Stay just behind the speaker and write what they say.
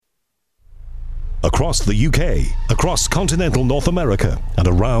across the UK, across continental North America, and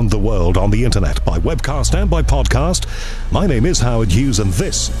around the world on the internet by webcast and by podcast. My name is Howard Hughes, and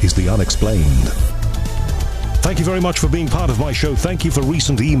this is The Unexplained. Thank you very much for being part of my show. Thank you for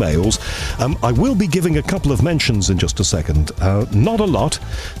recent emails. I will be giving a couple of mentions in just a second. Not a lot,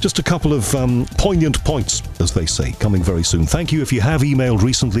 just a couple of poignant points, as they say, coming very soon. Thank you if you have emailed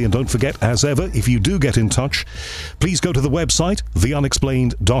recently, and don't forget, as ever, if you do get in touch, please go to the website,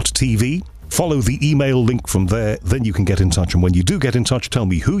 theunexplained.tv. Follow the email link from there, then you can get in touch. And when you do get in touch, tell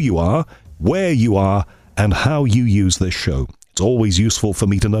me who you are, where you are, and how you use this show. It's always useful for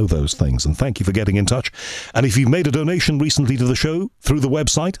me to know those things, and thank you for getting in touch. And if you've made a donation recently to the show through the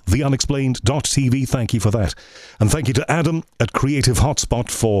website, theunexplained.tv, thank you for that. And thank you to Adam at Creative Hotspot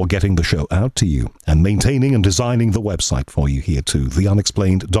for getting the show out to you and maintaining and designing the website for you here too,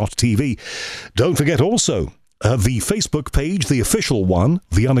 theunexplained.tv. Don't forget also the Facebook page, the official one,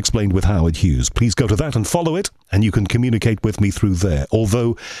 The Unexplained with Howard Hughes. Please go to that and follow it, and you can communicate with me through there.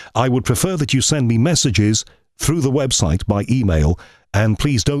 Although I would prefer that you send me messages through the website by email, and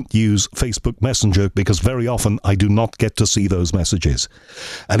please don't use Facebook Messenger, because very often I do not get to see those messages.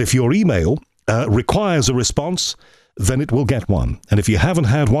 And if your email requires a response, then it will get one. And if you haven't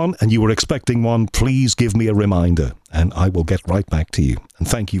had one and you were expecting one, please give me a reminder and I will get right back to you. And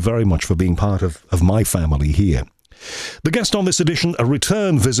thank you very much for being part of my family here. The guest on this edition, a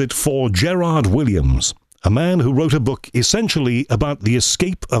return visit for Gerrard Williams, a man who wrote a book essentially about the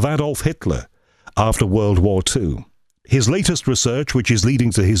escape of Adolf Hitler after World War II. His latest research, which is leading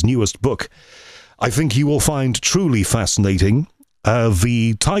to his newest book, I think you will find truly fascinating.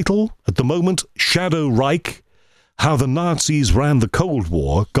 The title at the moment, Shadow Reich: How the Nazis ran the Cold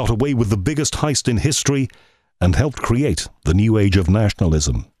War, got away with the biggest heist in history, and helped create the new age of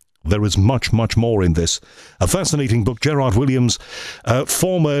nationalism. There is much, much more in this. A fascinating book. Gerrard Williams,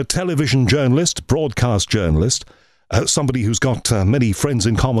 former television journalist, broadcast journalist, somebody who's got many friends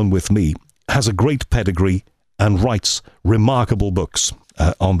in common with me, has a great pedigree and writes remarkable books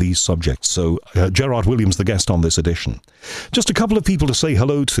on these subjects. So Gerrard Williams, the guest on this edition. Just a couple of people to say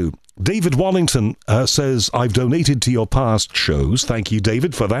hello to. David Wallington says, I've donated to your past shows. Thank you,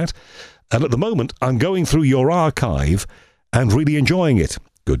 David, for that. And at the moment, I'm going through your archive and really enjoying it.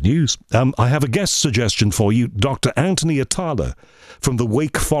 Good news. I have a guest suggestion for you, Dr. Anthony Atala from the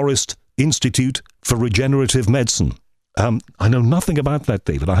Wake Forest Institute for Regenerative Medicine. I know nothing about that,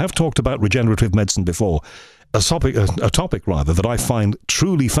 David. I have talked about regenerative medicine before. A topic that I find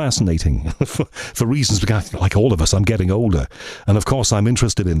truly fascinating for reasons because, like all of us, I'm getting older. And of course, I'm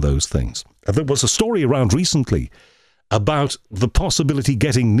interested in those things. There was a story around recently about the possibility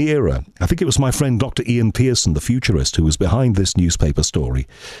getting nearer. I think it was my friend Dr. Ian Pearson, the futurist, who was behind this newspaper story,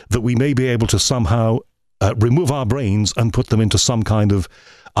 that we may be able to somehow remove our brains and put them into some kind of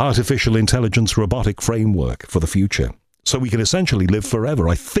artificial intelligence robotic framework for the future. So we can essentially live forever,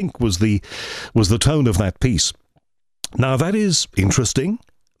 I think was the tone of that piece. Now, that is interesting,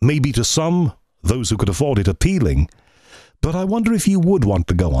 maybe to some, those who could afford it, appealing, but I wonder if you would want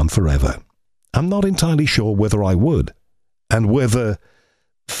to go on forever. I'm not entirely sure whether I would, and whether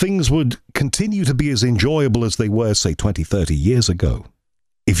things would continue to be as enjoyable as they were, say, 20, 30 years ago.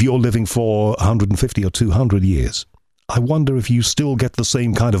 If you're living for 150 or 200 years, I wonder if you still get the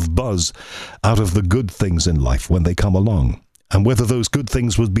same kind of buzz out of the good things in life when they come along, and whether those good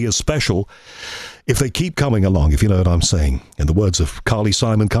things would be as special if they keep coming along, if you know what I'm saying. In the words of Carly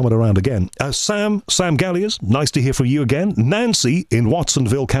Simon coming around again. Sam Galliers, nice to hear from you again. Nancy in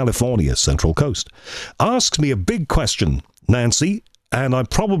Watsonville, California, Central Coast, asks me a big question, Nancy, and I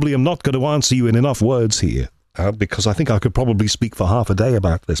probably am not going to answer you in enough words here. Because I think I could probably speak for half a day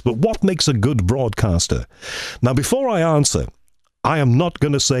about this. But what makes a good broadcaster? Now, before I answer, I am not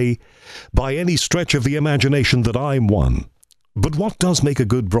going to say by any stretch of the imagination that I'm one. But what does make a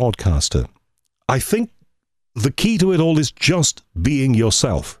good broadcaster? I think the key to it all is just being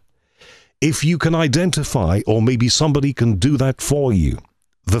yourself. If you can identify, or maybe somebody can do that for you,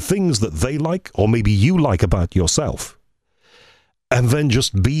 the things that they like, or maybe you like about yourself, and then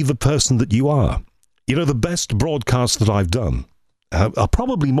just be the person that you are. You know, the best broadcasts that I've done are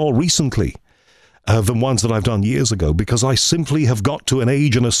probably more recently than ones that I've done years ago, because I simply have got to an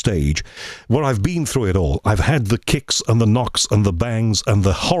age and a stage where I've been through it all. I've had the kicks and the knocks and the bangs and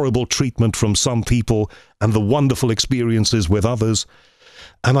the horrible treatment from some people and the wonderful experiences with others.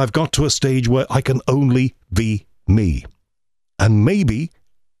 And I've got to a stage where I can only be me. And maybe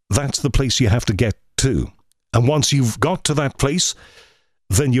that's the place you have to get to. And once you've got to that place,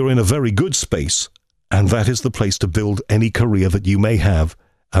 then you're in a very good space. And that is the place to build any career that you may have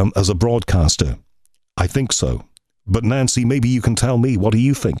as a broadcaster. I think so. But Nancy, maybe you can tell me, what do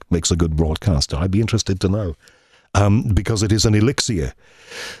you think makes a good broadcaster? I'd be interested to know. Because it is an elixir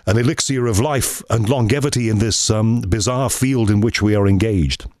of life and longevity in this bizarre field in which we are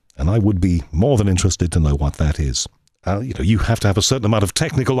engaged. And I would be more than interested to know what that is. You have to have a certain amount of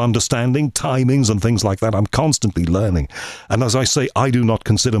technical understanding, timings and things like that. I'm constantly learning. And as I say, I do not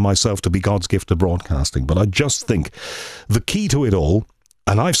consider myself to be God's gift to broadcasting, but I just think the key to it all,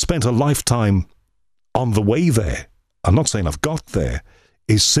 and I've spent a lifetime on the way there, I'm not saying I've got there,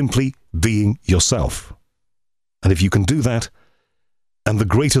 is simply being yourself. And if you can do that, and the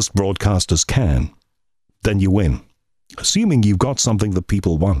greatest broadcasters can, then you win. Assuming you've got something that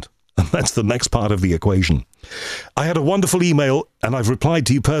people want. And that's the next part of the equation. I had a wonderful email, and I've replied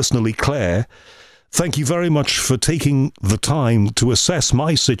to you personally, Claire. Thank you very much for taking the time to assess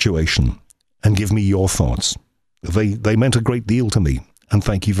my situation and give me your thoughts. They meant a great deal to me, and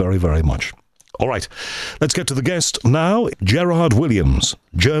thank you very, very much. All right, let's get to the guest now. Gerrard Williams,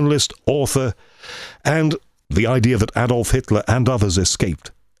 journalist, author, and the idea that Adolf Hitler and others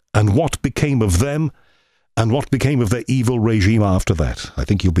escaped, and what became of them, and what became of their evil regime after that. I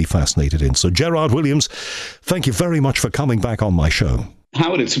think you'll be fascinated in. So, Gerrard Williams, thank you very much for coming back on my show.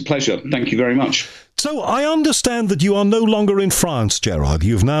 Howard, it's a pleasure. Thank you very much. So, I understand that you are no longer in France, Gerrard.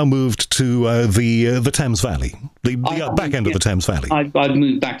 You've now moved to the Thames Valley, the back end of the Thames Valley. I've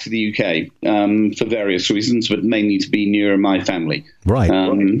moved back to the UK for various reasons, but mainly to be nearer my family. Right.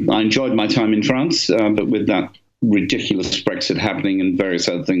 I enjoyed my time in France, but with that ridiculous Brexit happening and various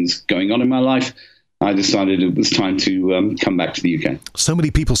other things going on in my life, I decided it was time to come back to the UK. So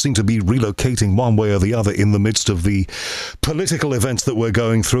many people seem to be relocating one way or the other in the midst of the political events that we're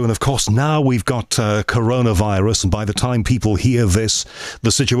going through. And of course, now we've got coronavirus. And by the time people hear this,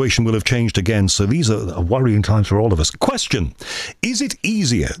 the situation will have changed again. So these are worrying times for all of us. Question, is it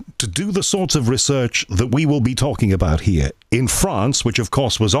easier to do the sorts of research that we will be talking about here in France, which of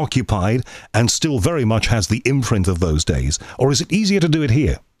course was occupied and still very much has the imprint of those days? Or is it easier to do it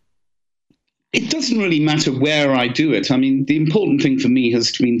here? It doesn't really matter where I do it. I mean, the important thing for me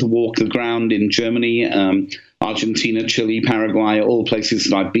has been to walk the ground in Germany, Argentina, Chile, Paraguay, all places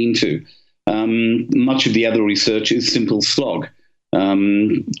that I've been to. Much of the other research is simple slog.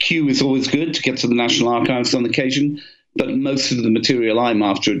 Kew is always good to get to the National Archives on occasion, but most of the material I'm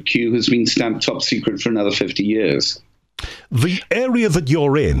after at Kew has been stamped top secret for another 50 years. The area that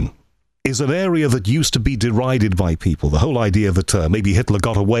you're in is an area that used to be derided by people. The whole idea that maybe Hitler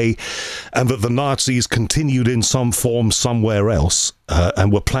got away and that the Nazis continued in some form somewhere else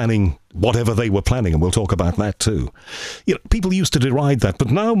and were planning whatever they were planning, and we'll talk about that too. You know, people used to deride that, but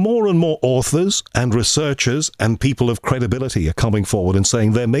now more and more authors and researchers and people of credibility are coming forward and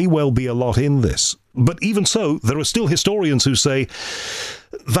saying there may well be a lot in this. But even so, there are still historians who say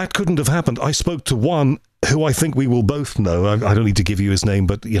that couldn't have happened. I spoke to one who I think we will both know, I don't need to give you his name,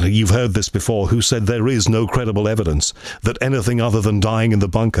 but you've heard this before, who said there is no credible evidence that anything other than dying in the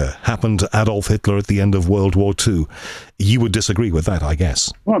bunker happened to Adolf Hitler at the end of World War II. You would disagree with that, I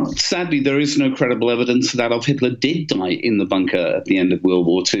guess. Well, sadly, there is no credible evidence that Adolf Hitler did die in the bunker at the end of World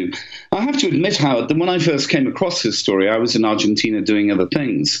War II. I have to admit, Howard, that when I first came across this story, I was in Argentina doing other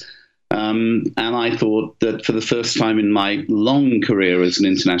things. And I thought that for the first time in my long career as an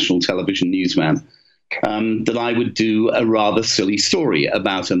international television newsman, that I would do a rather silly story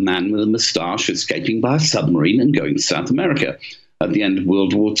about a man with a moustache escaping by a submarine and going to South America at the end of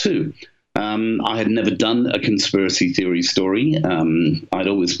World War II. I had never done a conspiracy theory story. I'd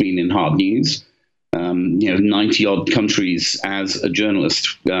always been in hard news, 90-odd countries as a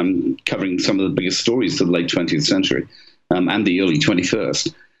journalist, covering some of the biggest stories of the late 20th century and the early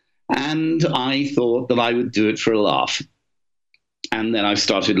 21st. And I thought that I would do it for a laugh. And then I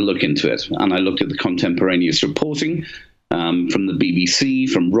started to look into it, and I looked at the contemporaneous reporting from the BBC,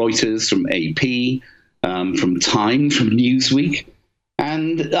 from Reuters, from AP, from Time, from Newsweek,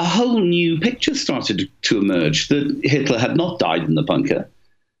 and a whole new picture started to emerge that Hitler had not died in the bunker,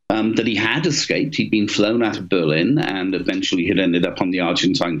 that he had escaped. He'd been flown out of Berlin and eventually had ended up on the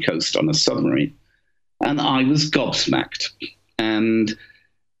Argentine coast on a submarine. And I was gobsmacked. And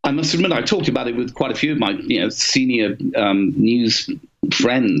I must admit, I talked about it with quite a few of my senior news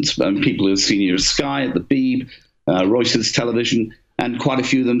friends, people who are senior at Sky, at the Beeb, Reuters Television, and quite a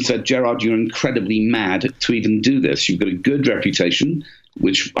few of them said, Gerrard, you're incredibly mad to even do this. You've got a good reputation,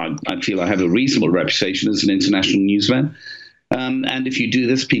 which I feel I have a reasonable reputation as an international newsman. And if you do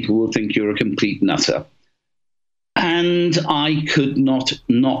this, people will think you're a complete nutter. And I could not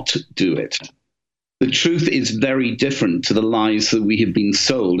do it. The truth is very different to the lies that we have been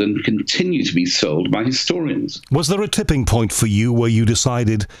sold and continue to be sold by historians. Was there a tipping point for you where you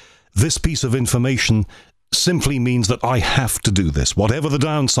decided this piece of information simply means that I have to do this. Whatever the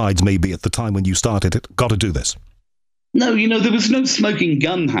downsides may be at the time when you started it, got to do this. No, there was no smoking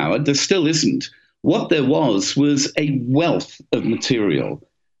gun, Howard. There still isn't. What there was a wealth of material.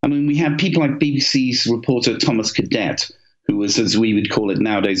 I mean, we had people like BBC's reporter Thomas Cadet, who was, as we would call it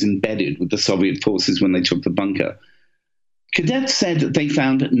nowadays, embedded with the Soviet forces when they took the bunker. Cadet said that they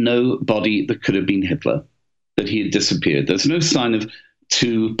found no body that could have been Hitler, that he had disappeared. There's no sign of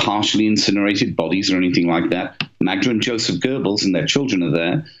two partially incinerated bodies or anything like that. Magda and Joseph Goebbels and their children are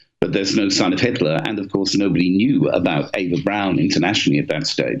there, but there's no sign of Hitler. And, of course, nobody knew about Eva Braun internationally at that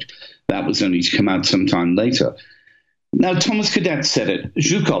stage. That was only to come out sometime later. Now, Thomas Cadet said it.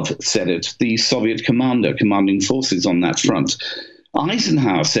 Zhukov said it, the Soviet commander commanding forces on that front.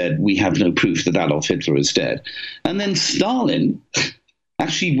 Eisenhower said, we have no proof that Adolf Hitler is dead. And then Stalin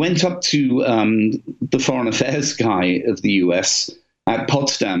actually went up to the foreign affairs guy of the US at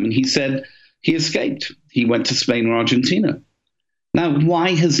Potsdam, and he said he escaped. He went to Spain or Argentina. Now,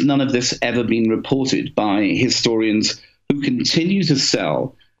 why has none of this ever been reported by historians who continue to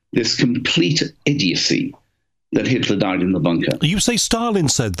sell this complete idiocy that Hitler died in the bunker? You say Stalin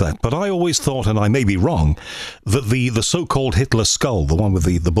said that, but I always thought, and I may be wrong, that the so-called Hitler skull, the one with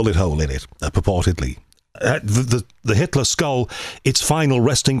the bullet hole in it, purportedly, the Hitler skull, its final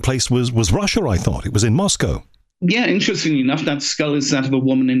resting place was Russia, I thought. It was in Moscow. Yeah, interestingly enough, that skull is that of a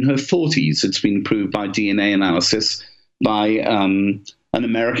woman in her 40s. It's been proved by DNA analysis by an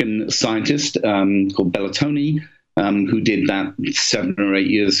American scientist called Bellatoni, who did that 7 or 8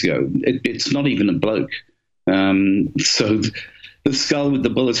 years ago. It's not even a bloke. So the skull with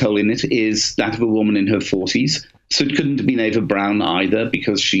the bullet hole in it is that of a woman in her 40s. So it couldn't have been Eva Braun either,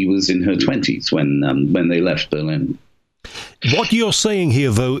 because she was in her 20s when they left Berlin. What you're saying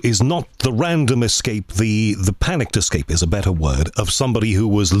here, though, is not the random escape, the panicked escape is a better word, of somebody who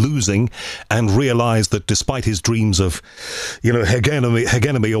was losing and realized that despite his dreams of,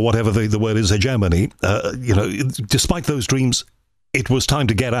 hegemony or whatever the word is, hegemony, despite those dreams, it was time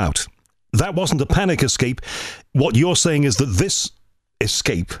to get out. That wasn't a panic escape. What you're saying is that this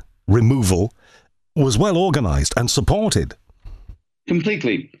escape, removal, was well organized and supported.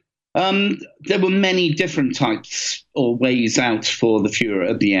 Completely. There were many different types or ways out for the Fuhrer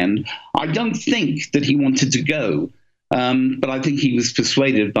at the end. I don't think that he wanted to go, but I think he was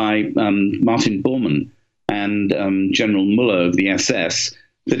persuaded by Martin Bormann and General Muller of the SS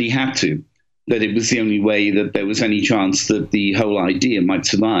that he had to, that it was the only way that there was any chance that the whole idea might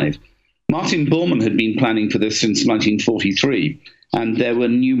survive. Martin Bormann had been planning for this since 1943, and there were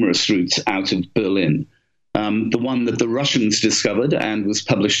numerous routes out of Berlin. The one that the Russians discovered and was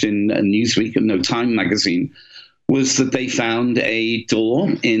published in Newsweek and Time magazine was that they found a door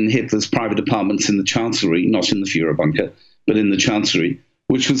in Hitler's private apartments in the Chancellery, not in the Führer bunker, but in the Chancellery,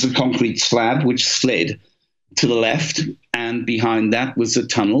 which was a concrete slab which slid to the left, and behind that was a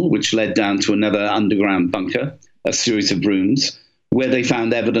tunnel which led down to another underground bunker, a series of rooms, where they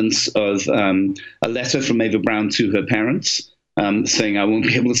found evidence of a letter from Eva Braun to her parents saying, I won't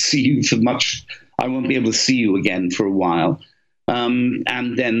be able to see you for much. I won't be able to see you again for a while.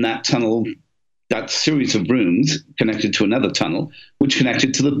 And then that tunnel, that series of rooms connected to another tunnel, which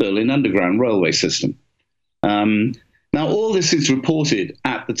connected to the Berlin Underground railway system. Now, all this is reported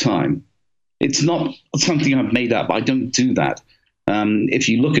at the time. It's not something I've made up. I don't do that. If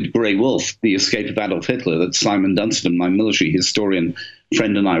you look at Grey Wolf, The Escape of Adolf Hitler, that Simon Dunstan, my military historian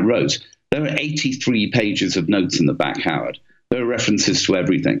friend, and I wrote, there are 83 pages of notes in the back, Howard. There are references to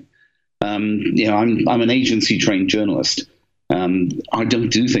everything. I'm an agency-trained journalist. I don't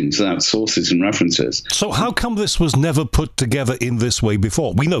do things without sources and references. So how come this was never put together in this way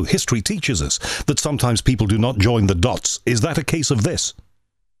before? We know history teaches us that sometimes people do not join the dots. Is that a case of this?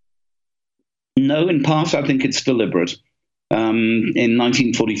 No, in part, I think it's deliberate. In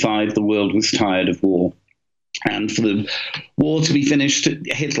 1945, the world was tired of war. And for the war to be finished,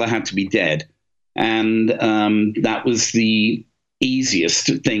 Hitler had to be dead. And that was the easiest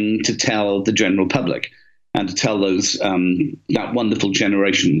thing to tell the general public and to tell those that wonderful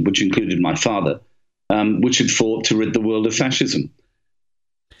generation, which included my father, which had fought to rid the world of fascism.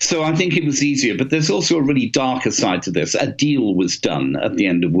 So I think it was easier. But there's also a really darker side to this. A deal was done at the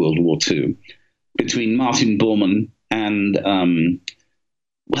end of World War II between Martin Bormann and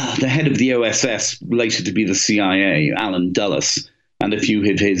the head of the OSS, later to be the CIA, Alan Dulles, and a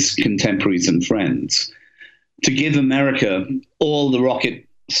few of his contemporaries and friends, to give America all the rocket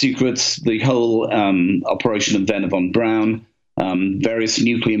secrets, the whole operation of Werner von Braun, various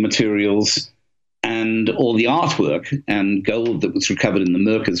nuclear materials, and all the artwork and gold that was recovered in the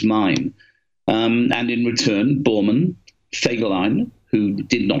Merkers mine. And in return, Bormann, Fegelein, who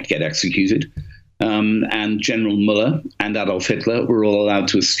did not get executed, and General Muller and Adolf Hitler were all allowed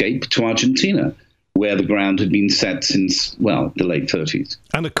to escape to Argentina, where the ground had been set since, well, the late 30s.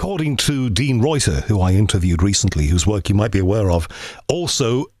 And according to Dean Reuter, who I interviewed recently, whose work you might be aware of,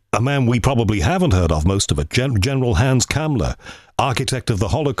 also a man we probably haven't heard of, most of it, General Hans Kammler, architect of the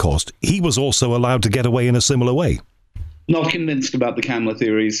Holocaust, he was also allowed to get away in a similar way. Not convinced about the Kammler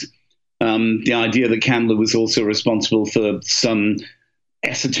theories. The idea that Kammler was also responsible for some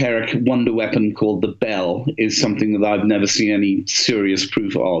esoteric wonder weapon called the Bell is something that I've never seen any serious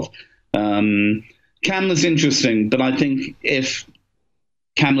proof of. Kammler's interesting, but I think if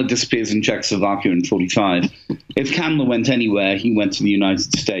Kammler disappears in Czechoslovakia in 1945, if Kammler went anywhere, he went to the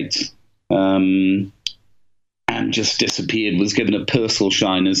United States and just disappeared, was given a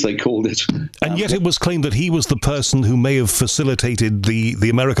Purcellshine, as they called it. And yet it was claimed that he was the person who may have facilitated the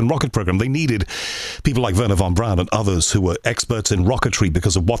American rocket program. They needed people like Wernher von Braun and others who were experts in rocketry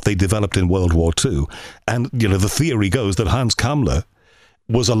because of what they developed in World War II. And, you know, the theory goes that Hans Kammler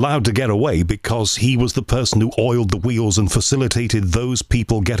was allowed to get away because he was the person who oiled the wheels and facilitated those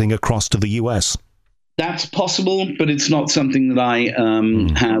people getting across to the US. That's possible, but it's not something that I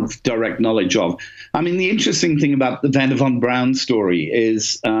have direct knowledge of. I mean, the interesting thing about the Wernher von Braun story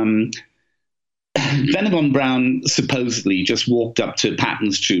is Wernher von Braun supposedly just walked up to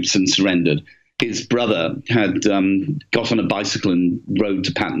Patton's troops and surrendered. His brother had got on a bicycle and rode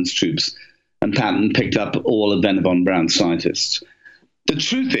to Patton's troops, and Patton picked up all of Wernher von Braun's scientists. The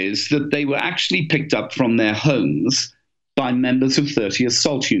truth is that they were actually picked up from their homes by members of 30th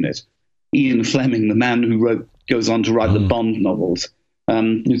Assault Unit. Ian Fleming, the man who goes on to write the Bond novels,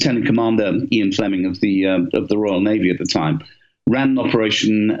 Lieutenant Commander Ian Fleming of the Royal Navy at the time, ran an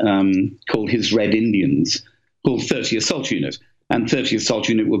operation called his Red Indians, called 30th Assault Unit. And 30th Assault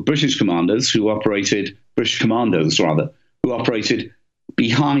Unit were British commandos who operated, British commandos rather, who operated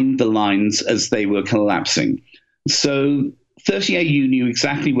behind the lines as they were collapsing. So 30AU knew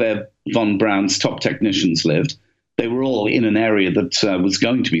exactly where von Braun's top technicians lived. They were all in an area that was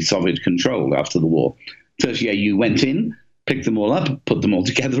going to be Soviet-controlled after the war. 30AU went in, picked them all up, put them all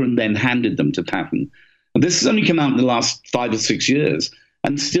together, and then handed them to Patton. And this has only come out in the last 5 or 6 years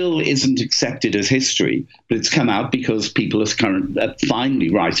and still isn't accepted as history, but it's come out because people are finally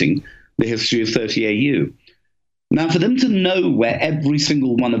writing the history of 30AU. Now, for them to know where every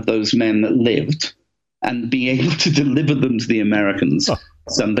single one of those men lived and be able to deliver them to the Americans,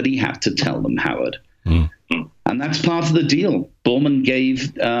 somebody had to tell them, Howard. And that's part of the deal. Bormann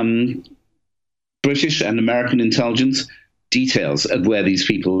gave British and American intelligence details of where these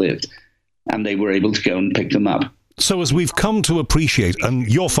people lived, and they were able to go and pick them up. So as we've come to appreciate, and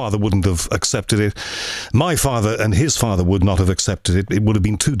your father wouldn't have accepted it, my father and his father would not have accepted it, it would have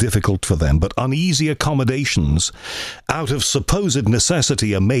been too difficult for them, but uneasy accommodations out of supposed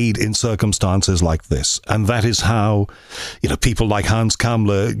necessity are made in circumstances like this. And that is how, you know, people like Hans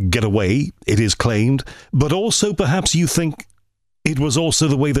Kammler get away, it is claimed, but also perhaps you think it was also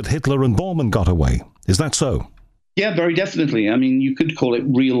the way that Hitler and Bormann got away. Is that so? Yeah, very definitely. I mean, you could call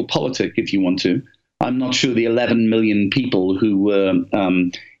it realpolitik if you want to. I'm not sure the 11 million people who were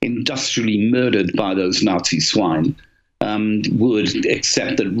industrially murdered by those Nazi swine would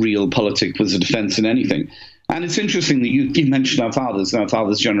accept that realpolitik was a defense in anything. And it's interesting that you mentioned our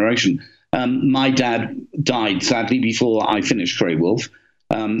father's generation. My dad died, sadly, before I finished Grey Wolf.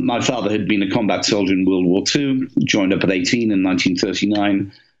 My father had been a combat soldier in World War II, joined up at 18 in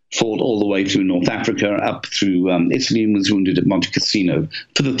 1939, fought all the way through North Africa, up through Italy, and was wounded at Monte Cassino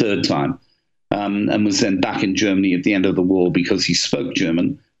for the third time. And was then back in Germany at the end of the war because he spoke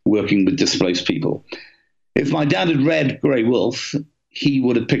German, working with displaced people. If my dad had read Grey Wolf, he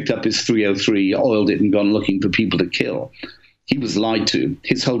would have picked up his 303, oiled it, and gone looking for people to kill. He was lied to.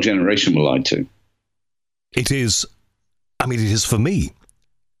 His whole generation were lied to. It is for me,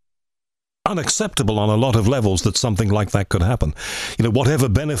 unacceptable on a lot of levels that something like that could happen. You know, whatever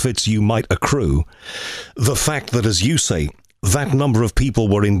benefits you might accrue, the fact that, as you say, that number of people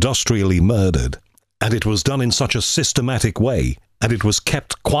were industrially murdered, and it was done in such a systematic way, and it was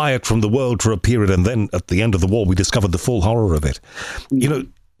kept quiet from the world for a period, and then at the end of the war we discovered the full horror of it. You know,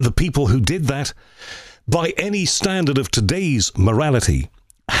 the people who did that, by any standard of today's morality,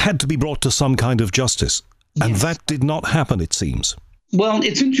 had to be brought to some kind of justice. And that did not happen, it seems. Well,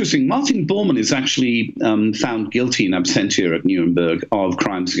 it's interesting. Martin Bormann is actually found guilty in absentia at Nuremberg of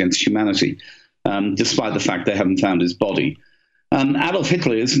crimes against humanity, despite the fact they haven't found his body. Adolf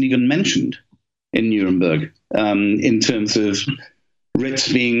Hitler isn't even mentioned in Nuremberg in terms of writs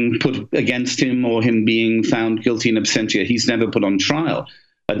being put against him or him being found guilty in absentia. He's never put on trial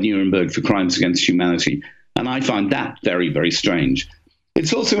at Nuremberg for crimes against humanity. And I find that very, very strange.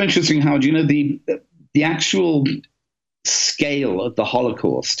 It's also interesting, Howard, the actual scale of the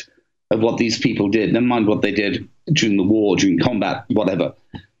Holocaust, of what these people did, never mind what they did during the war, during combat, whatever,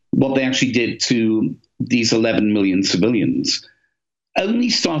 what they actually did to these 11 million civilians, only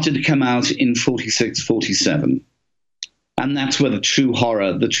started to come out in 46, 47. And that's where the true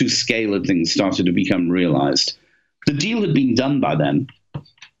horror, the true scale of things started to become realized. The deal had been done by then.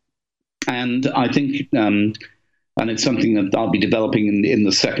 And I think, and it's something that I'll be developing in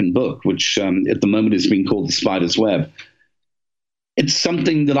the second book, which at the moment is being called The Spider's Web. It's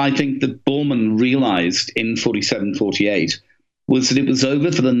something that I think that Bormann realized in 47, 48, was that it was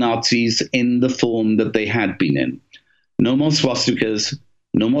over for the Nazis in the form that they had been in. No more swastikas,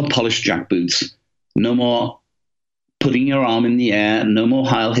 no more polished jackboots, no more putting your arm in the air, no more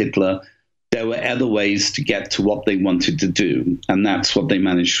Heil Hitler. There were other ways to get to what they wanted to do, and that's what they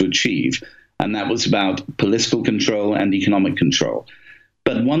managed to achieve. And that was about political control and economic control.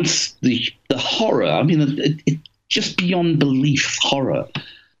 But once the horror, I mean, it just beyond belief horror.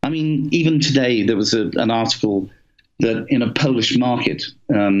 I mean, even today, there was an article that in a Polish market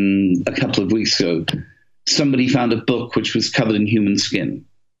a couple of weeks ago, somebody found a book which was covered in human skin,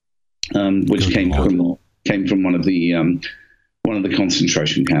 which came from one of the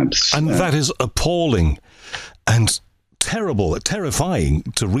concentration camps. And that is appalling and terrible, terrifying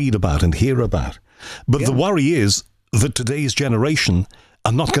to read about and hear about. But the worry is that today's generation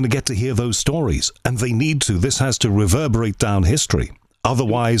are not going to get to hear those stories, and they need to. This has to reverberate down history.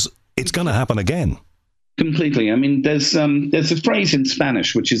 Otherwise, it's going to happen again. Completely. I mean, there's a phrase in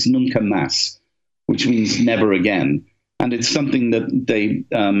Spanish which is nunca más, which means never again. And it's something that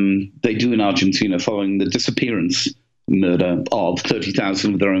they do in Argentina following the disappearance murder of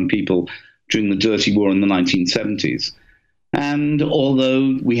 30,000 of their own people during the Dirty War in the 1970s. And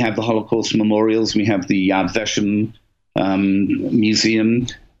although we have the Holocaust memorials, we have the Yad Vashem museum,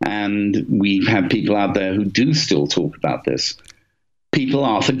 and we have people out there who do still talk about this, people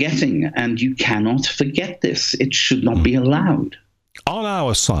are forgetting, and you cannot forget this. It should not be allowed. On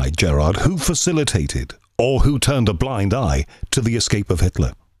our side, Gerrard, who facilitated or who turned a blind eye to the escape of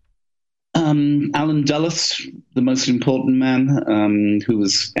Hitler? Allen Dulles, the most important man, who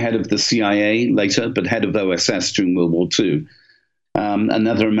was head of the CIA later, but head of OSS during World War II.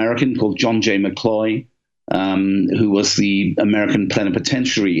 Another American called John J. McCloy, who was the American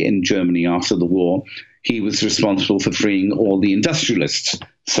plenipotentiary in Germany after the war. He was responsible for freeing all the industrialists,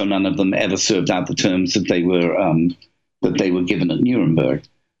 so none of them ever served out the terms that they were given at Nuremberg.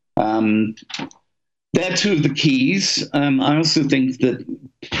 They're two of the keys. I also think that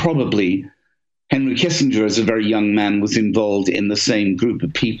probably Henry Kissinger, as a very young man, was involved in the same group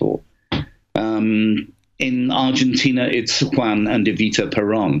of people. In Argentina, it's Juan and Evita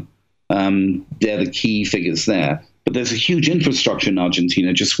Perón. They're the key figures there. But there's a huge infrastructure in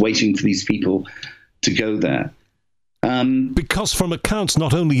Argentina just waiting for these people to go there. Because from accounts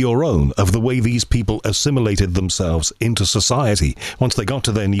not only your own of the way these people assimilated themselves into society once they got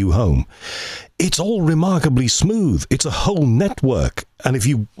to their new home, it's all remarkably smooth. It's a whole network. And if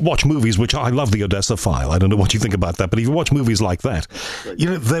you watch movies, which I love, the Odessa File, I don't know what you think about that, but if you watch movies like that,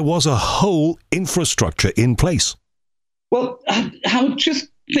 there was a whole infrastructure in place. Well, Howard, just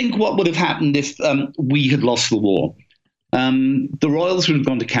think what would have happened if we had lost the war. The Royals would have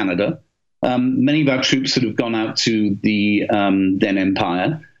gone to Canada. Many of our troops would have gone out to the then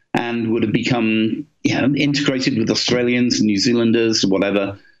empire and would have become integrated with Australians and New Zealanders or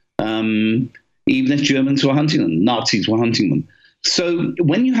whatever, even if Germans were hunting them, Nazis were hunting them. So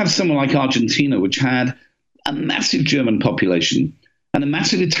when you have someone like Argentina, which had a massive German population and a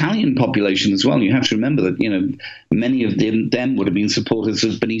massive Italian population as well, you have to remember that many of them would have been supporters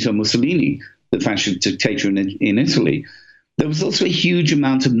of Benito Mussolini, the fascist dictator in Italy. There was also a huge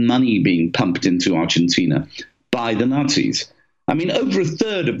amount of money being pumped into Argentina by the Nazis. I mean, over a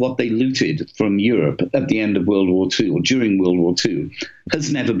third of what they looted from Europe at the end of World War II or during World War II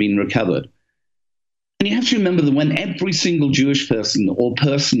has never been recovered. And you have to remember that when every single Jewish person or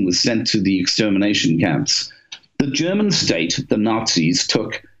person was sent to the extermination camps, the German state, the Nazis,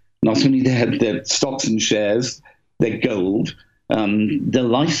 took not only their stocks and shares, their gold, their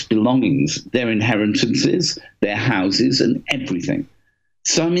life's belongings, their inheritances, their houses, and everything.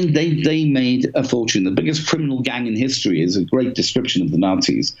 So, I mean, they made a fortune. The biggest criminal gang in history is a great description of the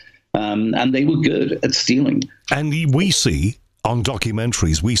Nazis. And they were good at stealing. And we see, on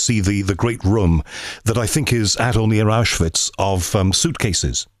documentaries, we see the great room that I think is at or near Auschwitz of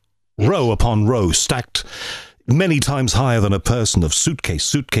suitcases, row upon row, stacked many times higher than a person, of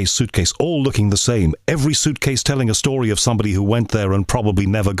suitcase, all looking the same. Every suitcase telling a story of somebody who went there and probably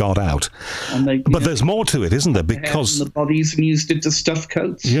never got out. But there's more to it, isn't there? Because the bodies and used it to stuff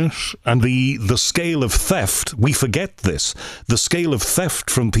coats. Yes, and the scale of theft, we forget this. The scale of theft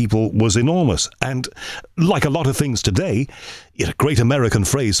from people was enormous. And like a lot of things today, a great American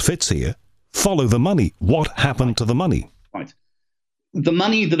phrase fits here, follow the money. What happened to the money? Right. The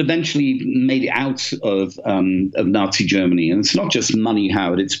money that eventually made it out of Nazi Germany, and it's not just money,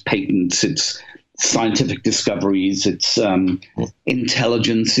 Howard, it's patents, it's scientific discoveries, it's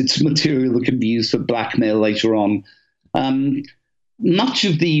intelligence, it's material that can be used for blackmail later on. Much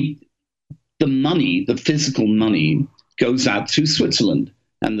of the money, the physical money, goes out through Switzerland,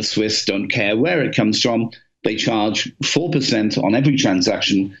 and the Swiss don't care where it comes from. They charge 4% on every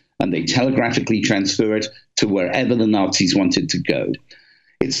transaction, and they telegraphically transfer it to wherever the Nazis wanted to go.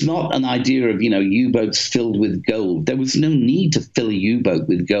 It's not an idea of, U-boats filled with gold. There was no need to fill a U-boat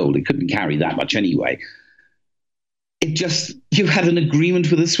with gold. It couldn't carry that much anyway. You had an agreement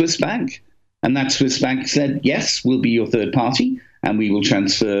with a Swiss bank, and that Swiss bank said, yes, we'll be your third party, and we will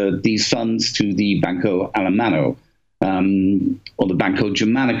transfer these funds to the Banco Alemano, or the Banco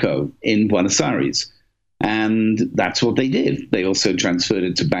Germanico in Buenos Aires. And that's what they did. They also transferred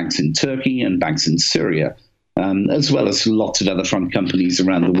it to banks in Turkey and banks in Syria, as well as lots of other front companies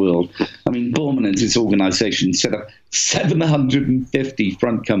around the world. I mean, Bormann and his organization set up 750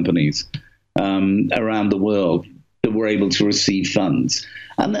 front companies around the world that were able to receive funds.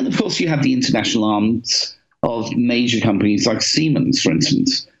 And then, of course, you have the international arms of major companies like Siemens, for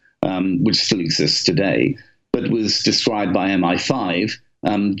instance, which still exists today, but was described by MI5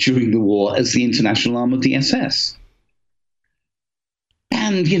 during the war as the international arm of the SS.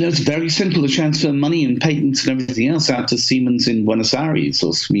 And, it's very simple to transfer money and patents and everything else out to Siemens in Buenos Aires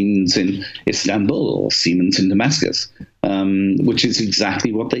or Siemens in Istanbul or Siemens in Damascus, which is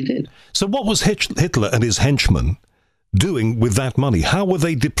exactly what they did. So what was Hitler and his henchmen doing with that money? How were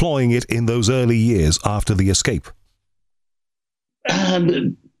they deploying it in those early years after the escape?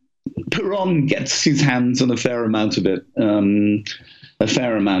 Perron gets his hands on a fair amount of it.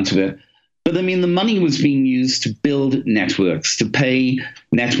 But I mean, the money was being used to build networks, to pay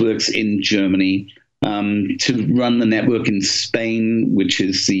networks in Germany, to run the network in Spain, which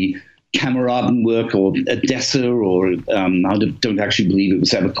is the Kameradenwerk or Edessa, or I don't actually believe it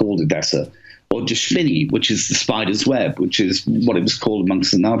was ever called Edessa, or Die Spinne, which is the spider's web, which is what it was called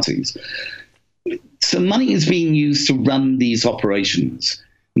amongst the Nazis. So money is being used to run these operations.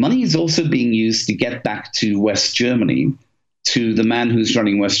 Money is also being used to get back to West Germany, to the man who's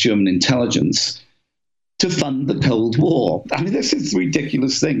running West German intelligence, to fund the Cold War. I mean, this is a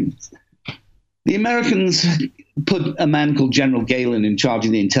ridiculous thing. The Americans put a man called General Galen in charge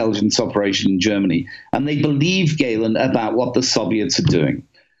of the intelligence operation in Germany, and they believe Galen about what the Soviets are doing.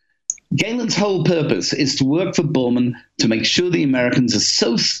 Galen's whole purpose is to work for Bormann to make sure the Americans are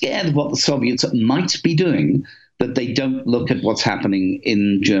so scared of what the Soviets might be doing that they don't look at what's happening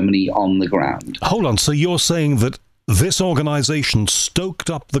in Germany on the ground. Hold on, so you're saying that this organization stoked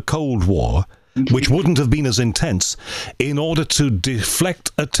up the Cold War, which wouldn't have been as intense, in order to deflect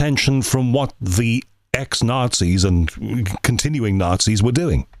attention from what the ex-Nazis and continuing Nazis were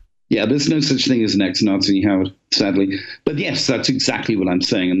doing? Yeah, there's no such thing as an ex-Nazi, Howard, sadly. But yes, that's exactly what I'm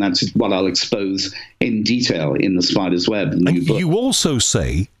saying, and that's what I'll expose in detail in The Spider's Web. And you also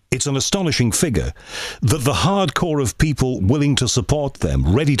say it's an astonishing figure that the hardcore of people willing to support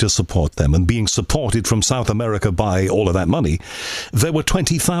them, ready to support them, and being supported from South America by all of that money, there were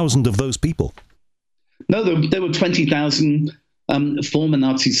 20,000 of those people. No, there were 20,000 former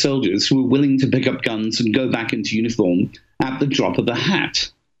Nazi soldiers who were willing to pick up guns and go back into uniform at the drop of a hat.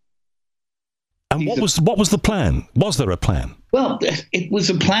 And what was the plan? Was there a plan? Well, it was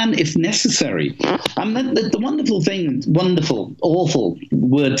a plan if necessary. The wonderful, awful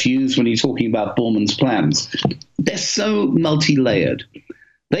word to use when you're talking about Bormann's plans, they're so multi-layered.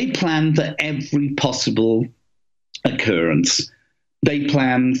 They plan for every possible occurrence. They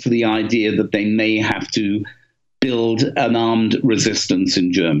plan for the idea that they may have to build an armed resistance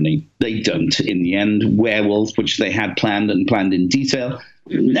in Germany. They don't. In the end, Werewolf, which they had planned in detail,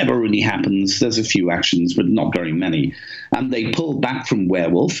 never really happens. There's a few actions, but not very many. And they pull back from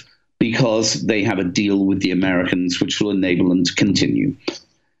Werewolf because they have a deal with the Americans, which will enable them to continue.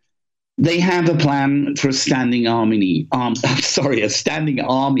 They have a plan for a standing army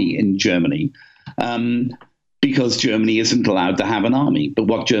in Germany, because Germany isn't allowed to have an army. But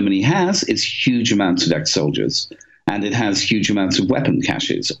what Germany has is huge amounts of ex-soldiers, and it has huge amounts of weapon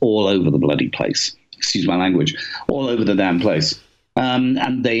caches all over the bloody place. Excuse my language, all over the damn place.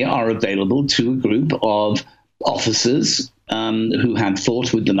 And they are available to a group of officers who had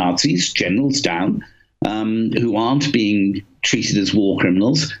fought with the Nazis, generals down, who aren't being treated as war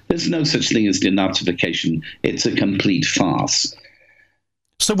criminals. There's no such thing as denazification. It's a complete farce.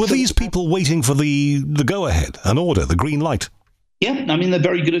 So were these people waiting for the go-ahead, an order, the green light? Yeah, I mean, they're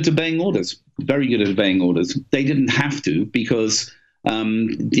very good at obeying orders. Very good at obeying orders. They didn't have to because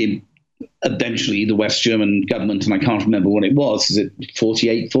eventually the West German government, and I can't remember what it was, is it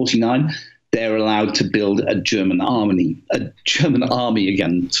 48, 49? They're allowed to build a German army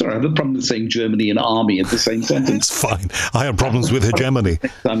again. Sorry, I have a problem with saying Germany and army at the same sentence. It's fine. I have problems with hegemony.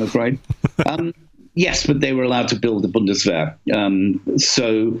 I'm afraid. Yes, but they were allowed to build the Bundeswehr.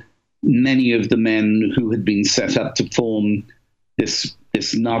 So many of the men who had been set up to form this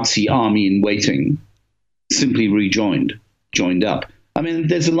Nazi army in waiting simply joined up. I mean,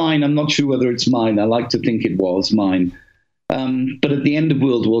 there's a line, I'm not sure whether it's mine. I like to think it was mine. But at the end of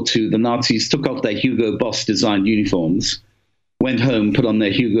World War II, the Nazis took off their Hugo Boss designed uniforms, went home, put on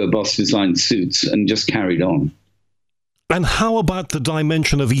their Hugo Boss designed suits, and just carried on. And how about the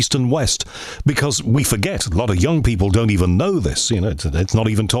dimension of East and West? Because we forget, a lot of young people don't even know this. It's not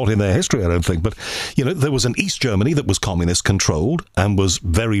even taught in their history, I don't think. But, there was an East Germany that was communist-controlled and was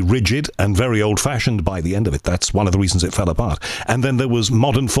very rigid and very old-fashioned by the end of it. That's one of the reasons it fell apart. And then there was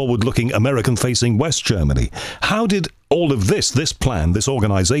modern, forward-looking, American-facing West Germany. How did all of this plan, this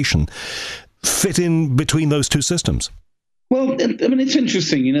organization, fit in between those two systems? Well, I mean, it's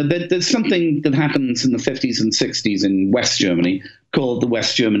interesting. There's something that happens in the 50s and 60s in West Germany called the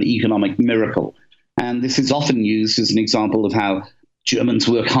West German economic miracle. And this is often used as an example of how Germans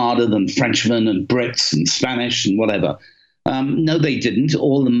work harder than Frenchmen and Brits and Spanish and whatever. No, they didn't.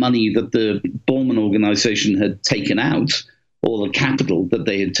 All the money that the Bormann organization had taken out, all the capital that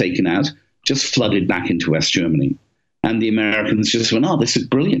they had taken out, just flooded back into West Germany. And the Americans just went, this is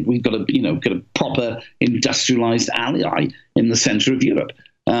brilliant. We've got a proper industrialized ally in the center of Europe.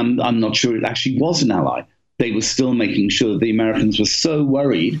 I'm not sure it actually was an ally. They were still making sure the Americans were so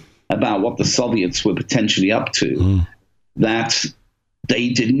worried about what the Soviets were potentially up to that they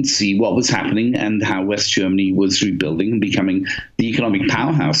didn't see what was happening and how West Germany was rebuilding and becoming the economic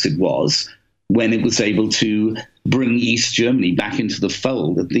powerhouse it was when it was able to bring East Germany back into the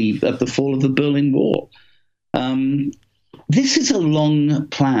fold at the fall of the Berlin Wall. This is a long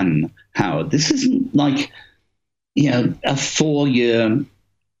plan, Howard. This isn't like, a 4-year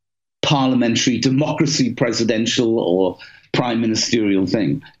parliamentary democracy presidential or prime ministerial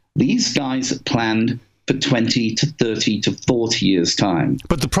thing. These guys planned for 20 to 30 to 40 years' time.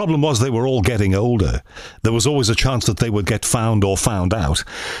 But the problem was they were all getting older. There was always a chance that they would get found or found out.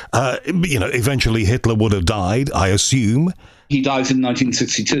 Eventually Hitler would have died, I assume. He dies in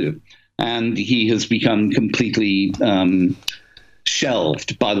 1962. And he has become completely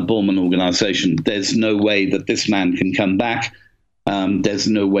shelved by the Bormann organization. There's no way that this man can come back. There's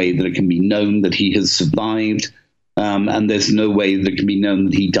no way that it can be known that he has survived. And there's no way that it can be known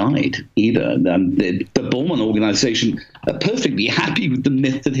that he died either. The Bormann organization are perfectly happy with the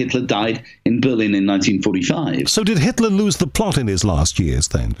myth that Hitler died in Berlin in 1945. So did Hitler lose the plot in his last years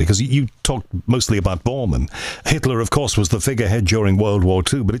then? Because you talked mostly about Bormann. Hitler, of course, was the figurehead during World War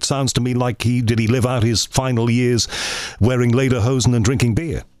II, but it sounds to me like did he live out his final years wearing lederhosen and drinking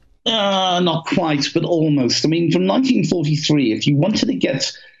beer? Not quite, but almost. I mean, from 1943, if you wanted to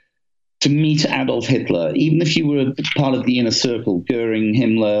get to meet Adolf Hitler, even if you were part of the inner circle, Goering,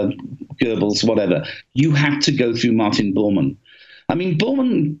 Himmler, Goebbels, whatever, you had to go through Martin Bormann. I mean,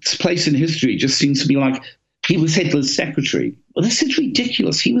 Bormann's place in history just seems to be like he was Hitler's secretary. Well, this is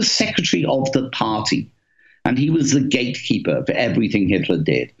ridiculous. He was secretary of the party, and he was the gatekeeper for everything Hitler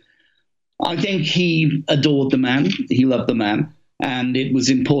did. I think he adored the man. He loved the man, and it was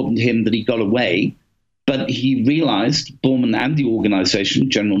important to him that he got away. But he realized, Bormann and the organization,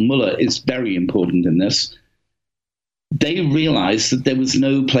 General Muller is very important in this, they realized that there was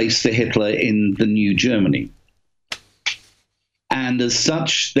no place for Hitler in the new Germany. And as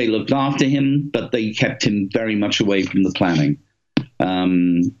such, they looked after him, but they kept him very much away from the planning.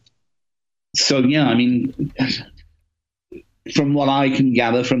 From what I can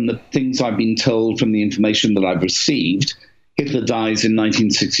gather from the things I've been told, from the information that I've received, Hitler dies in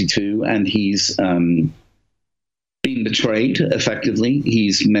 1962, and he's been betrayed, effectively.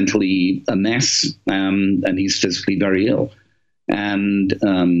 He's mentally a mess, and he's physically very ill. And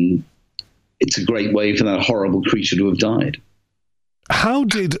it's a great way for that horrible creature to have died. How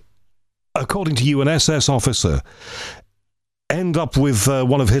did, according to you, an SS officer end up with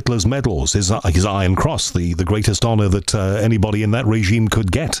one of Hitler's medals, his Iron Cross, the greatest honor that anybody in that regime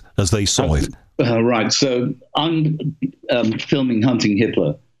could get, as they saw it? Right. So I'm filming Hunting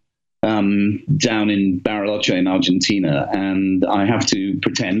Hitler, down in Bariloche in Argentina, and I have to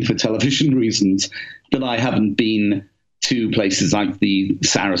pretend for television reasons that I haven't been to places like the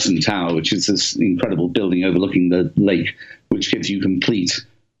Saracen Tower, which is this incredible building overlooking the lake, which gives you complete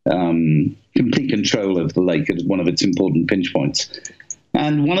control of the lake at one of its important pinch points.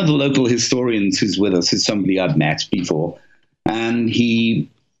 And one of the local historians who's with us is somebody I've met before, and he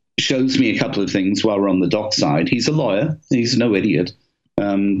shows me a couple of things while we're on the dockside. He's a lawyer. He's no idiot.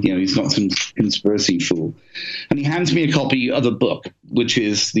 He's not some conspiracy fool. And he hands me a copy of a book, which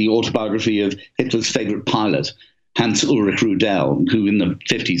is the autobiography of Hitler's favorite pilot, Hans Ulrich Rudel, who in the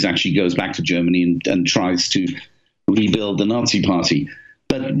 50s actually goes back to Germany and tries to rebuild the Nazi party.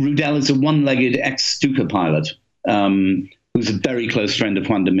 But Rudel is a one-legged ex-Stuka pilot who's a very close friend of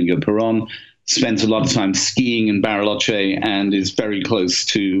Juan Domingo Perón, spends a lot of time skiing in Bariloche, and is very close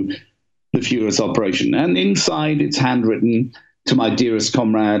to the Führer's operation. And inside, it's handwritten to my dearest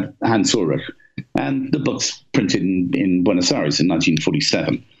comrade, Hans Ulrich. And the book's printed in Buenos Aires in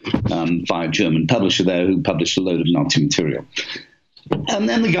 1947 by a German publisher there who published a load of Nazi material. And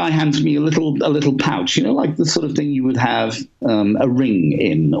then the guy hands me a little pouch, like the sort of thing you would have a ring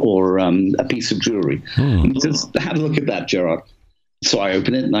in, or a piece of jewelry. And he says, have a look at that, Gerrard. So I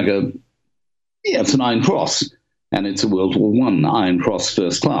open it and I go, yeah, it's an Iron Cross. And it's a World War I Iron Cross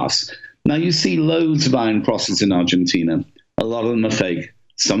first class. Now, you see loads of Iron Crosses in Argentina. A lot of them are fake.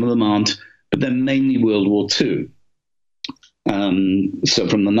 Some of them aren't. But they're mainly World War II. So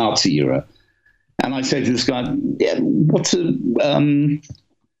from the Nazi era. And I say to this guy, yeah, what's an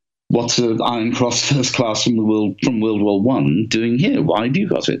Iron Cross first class from World War I doing here? Why have you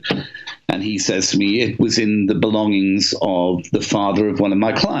got it? And he says to me, it was in the belongings of the father of one of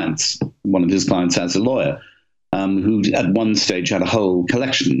my clients. One of his clients as a lawyer, who at one stage had a whole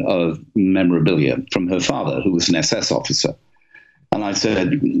collection of memorabilia from her father, who was an SS officer. And I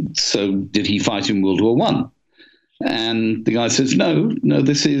said, so did he fight in World War I? And the guy says, no,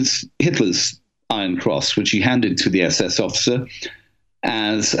 this is Hitler's Iron Cross, which he handed to the SS officer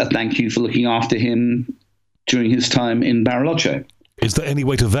as a thank you for looking after him during his time in Bariloche. Is there any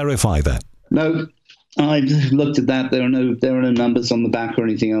way to verify that? No, I've looked at that. There are no numbers on the back or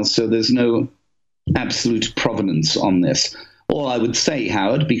anything else, so there's no absolute provenance on this. All I would say,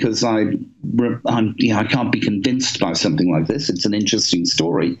 Howard, because I can't be convinced by something like this, it's an interesting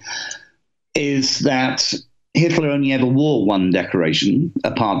story, is that Hitler only ever wore one decoration,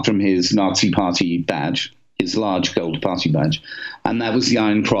 apart from his Nazi party badge, his large gold party badge, and that was the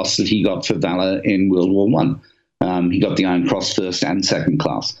Iron Cross that he got for valor in World War I. He got the Iron Cross first and second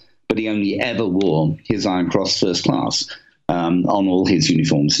class, but he only ever wore his Iron Cross first class on all his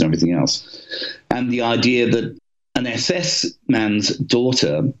uniforms and everything else. And the idea that an SS man's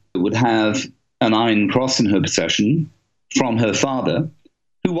daughter would have an Iron Cross in her possession from her father,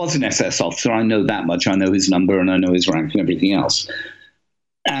 who was an SS officer, I know that much, I know his number and I know his rank and everything else,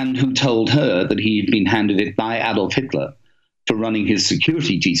 and who told her that he had been handed it by Adolf Hitler for running his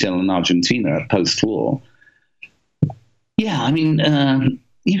security detail in Argentina post-war. Yeah, I mean,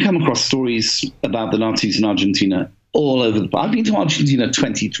 you come across stories about the Nazis in Argentina all over the place. I've been to Argentina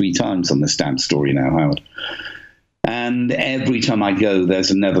 23 times on this damn story now, Howard. And every time I go,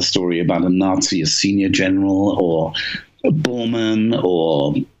 there's another story about a Nazi, a senior general, or a Bormann,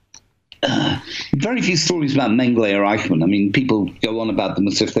 or very few stories about Mengele or Eichmann. I mean, people go on about them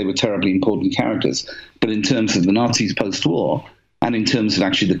as if they were terribly important characters. But in terms of the Nazis post-war, and in terms of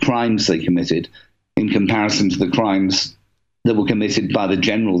actually the crimes they committed, in comparison to the crimes that were committed by the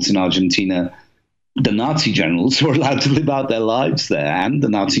generals in Argentina, the Nazi generals who were allowed to live out their lives there, and the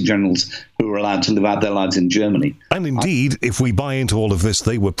Nazi generals who were allowed to live out their lives in Germany. And indeed, if we buy into all of this,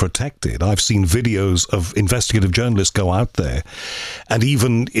 they were protected. I've seen videos of investigative journalists go out there, and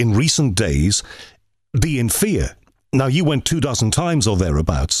even in recent days, be in fear. Now, you went 24 times or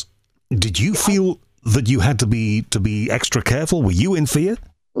thereabouts. Did you feel that you had to be extra careful? Were you in fear?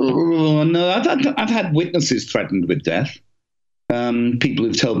 Oh, no, I've had witnesses threatened with death. People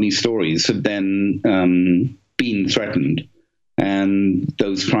who've told me stories have then been threatened, and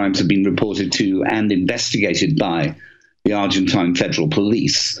those crimes have been reported to and investigated by the Argentine Federal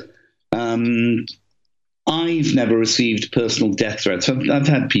Police. I've never received personal death threats. I've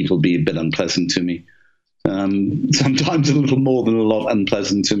had people be a bit unpleasant to me, sometimes a little more than a lot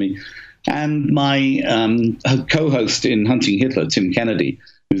unpleasant to me. And my co-host in Hunting Hitler, Tim Kennedy,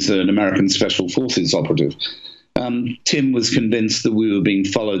 who's an American Special Forces operative, Tim was convinced that we were being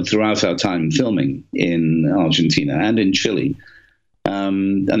followed throughout our time filming in Argentina and in Chile.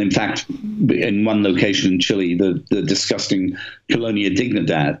 And in fact, in one location in Chile, the disgusting Colonia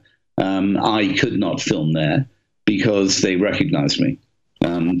Dignidad, I could not film there because they recognized me.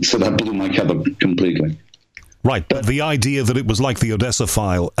 So that blew my cover completely. Right, but the idea that it was like the Odessa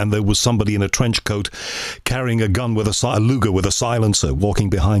file and there was somebody in a trench coat carrying a gun with a Luger with a silencer walking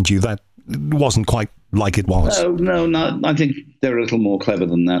behind you, that wasn't quite like it was. No, I think they're a little more clever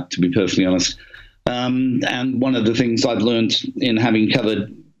than that, to be perfectly honest. And one of the things I've learned in having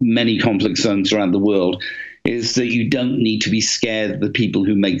covered many conflict zones around the world is that you don't need to be scared of the people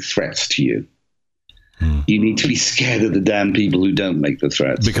who make threats to you. You need to be scared of the damn people who don't make the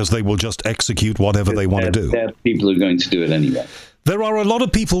threats. Because they will just execute whatever they want to do. They're people who are going to do it anyway. There are a lot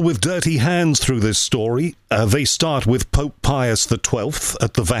of people with dirty hands through this story. They start with Pope Pius XII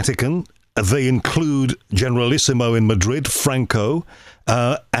at the Vatican. They include Generalissimo in Madrid, Franco,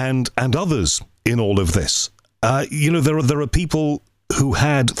 and others in all of this. There are people who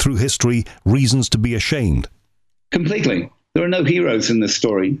had, through history, reasons to be ashamed. Completely. There are no heroes in this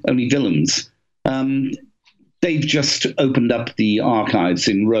story, only villains. They've just opened up the archives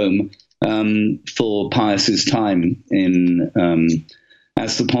in Rome for Pius's time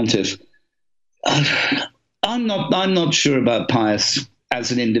as the pontiff. I'm not sure about Pius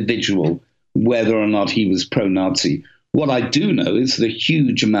as an individual, whether or not he was pro-Nazi. What I do know is the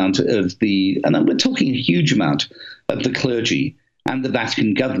huge amount of and we're talking a huge amount of the clergy and the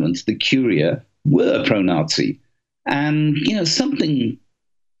Vatican government, the Curia, were pro-Nazi. And, something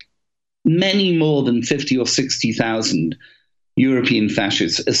many more than 50 or 60,000 European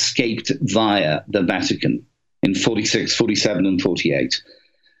fascists escaped via the Vatican in 46, 47, and 48.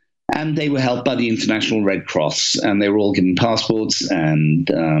 And they were helped by the International Red Cross, and they were all given passports and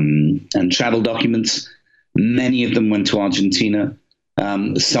travel documents. Many of them went to Argentina.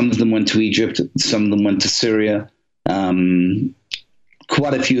 Some of them went to Egypt. Some of them went to Syria.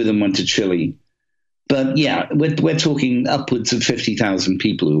 Quite a few of them went to Chile. But yeah, we're talking upwards of 50,000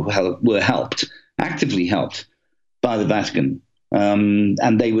 people who were actively helped by the Vatican. And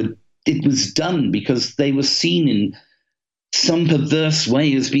it was done because they were seen in some perverse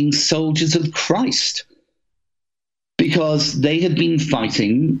way as being soldiers of Christ, because they had been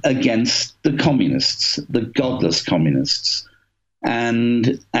fighting against the communists, the godless communists.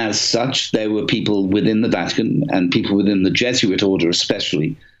 And as such, there were people within the Vatican and people within the Jesuit order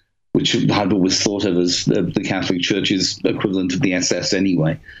especially, which I've always thought of as the Catholic Church's equivalent of the SS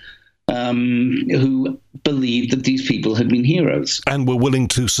anyway, who believed that these people had been heroes. And were willing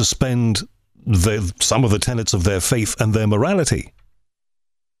to suspend some of the tenets of their faith and their morality.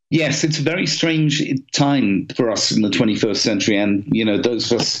 Yes, it's a very strange time for us in the 21st century, and,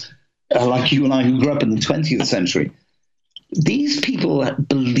 those of us like you and I who grew up in the 20th century. These people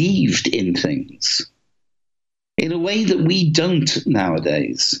believed in things in a way that we don't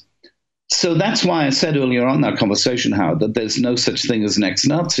nowadays. So that's why I said earlier on in our conversation, Howard, that there's no such thing as an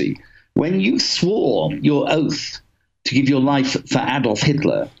ex-Nazi. When you swore your oath to give your life for Adolf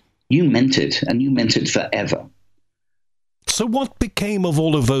Hitler, you meant it, and you meant it forever. So what became of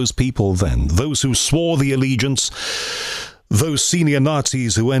all of those people then? Those who swore the allegiance, those senior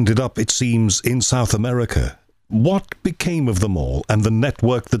Nazis who ended up, it seems, in South America. What became of them all and the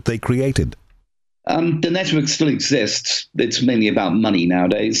network that they created? The network still exists. It's mainly about money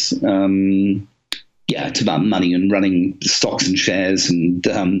nowadays. It's about money and running stocks and shares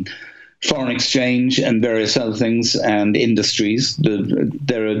and foreign exchange and various other things and industries.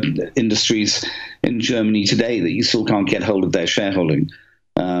 There are industries in Germany today that you still can't get hold of their shareholding.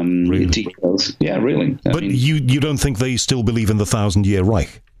 Really? Details. Yeah, really. But you don't think they still believe in the 1,000-year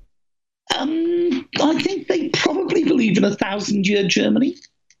Reich? I think they probably believe in a 1,000-year Germany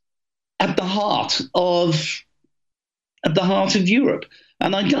at the heart of Europe.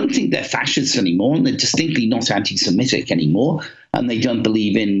 And I don't think they're fascists anymore, and they're distinctly not anti-Semitic anymore. And they don't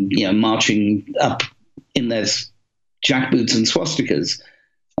believe in marching up in their jackboots and swastikas.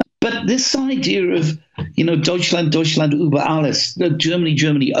 But this idea of Deutschland, Deutschland über alles, Germany,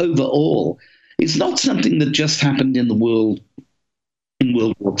 Germany over all, is not something that just happened in the world in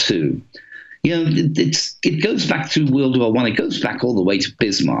World War II. It goes back through World War I. It goes back all the way to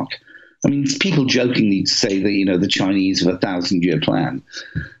Bismarck. I mean, people jokingly say that, the Chinese have a 1,000-year plan.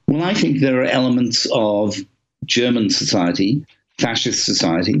 Well, I think there are elements of German society, fascist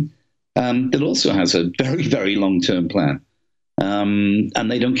society, that also has a very, very long-term plan.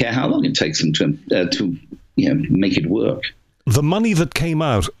 And they don't care how long it takes them to make it work. The money that came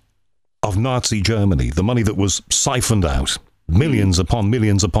out of Nazi Germany, the money that was siphoned out, millions upon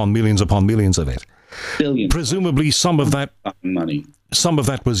millions upon millions upon millions of it. Billions. Presumably some of that money. Some of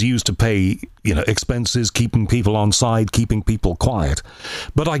that was used to pay, expenses, keeping people on side, keeping people quiet.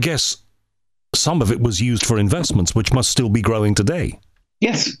 But I guess some of it was used for investments, which must still be growing today.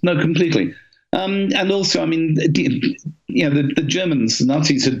 Yes, no, completely. And also, I mean, the Germans, the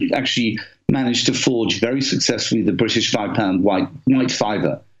Nazis, had actually managed to forge very successfully the British £5 white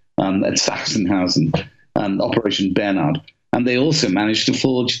fiver at Sachsenhausen, Operation Bernard. And they also managed to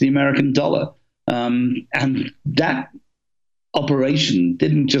forge the American dollar. And that operation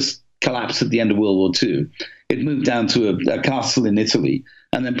didn't just collapse at the end of World War II. It moved down to a castle in Italy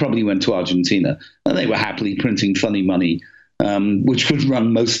and then probably went to Argentina. And they were happily printing funny money, which would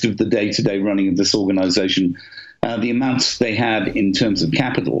run most of the day-to-day running of this organization. The amounts they had in terms of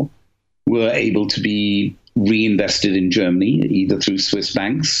capital were able to be reinvested in Germany, either through Swiss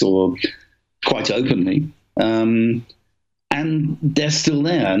banks or quite openly. And they're still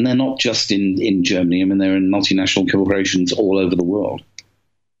there, and they're not just in Germany. I mean, they're in multinational corporations all over the world.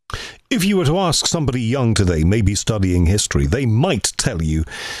 If you were to ask somebody young today, maybe studying history, they might tell you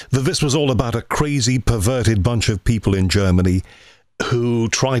that this was all about a crazy, perverted bunch of people in Germany who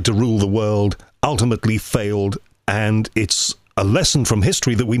tried to rule the world, ultimately failed, and it's a lesson from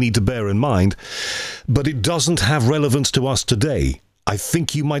history that we need to bear in mind, but it doesn't have relevance to us today. I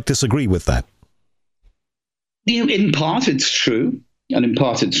think you might disagree with that. In part, it's true, and in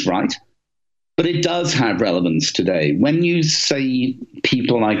part, it's right. But it does have relevance today. When you see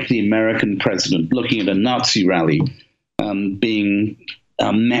people like the American president looking at a Nazi rally being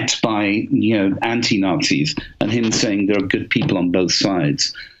met by anti-Nazis, and him saying there are good people on both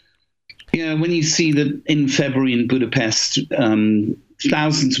sides. When you see that in February in Budapest,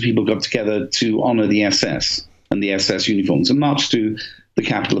 thousands of people got together to honor the SS and the SS uniforms and marched to the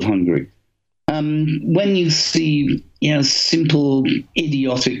capital of Hungary. When you see simple,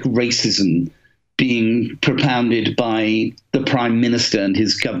 idiotic racism being propounded by the prime minister and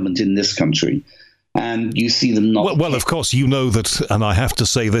his government in this country, and you see them not... Well, of course, you know that, and I have to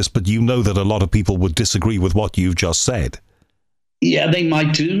say this, but you know that a lot of people would disagree with what you've just said. Yeah, they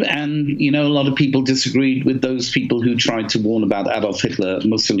might do, and, a lot of people disagreed with those people who tried to warn about Adolf Hitler,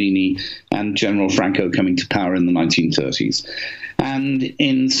 Mussolini, and General Franco coming to power in the 1930s. And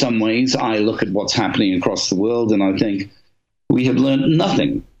in some ways, I look at what's happening across the world, and I think we have learned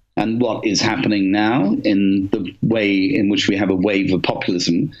nothing. And what is happening now in the way in which we have a wave of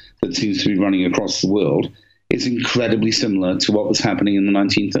populism that seems to be running across the world is incredibly similar to what was happening in the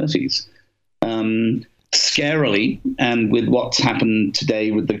 1930s. Scarily, and with what's happened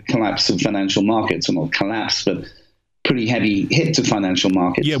today with the collapse of financial markets, or not collapse, but pretty heavy hit to financial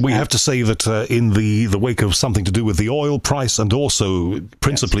markets. Yeah, we have to say that in the wake of something to do with the oil price and also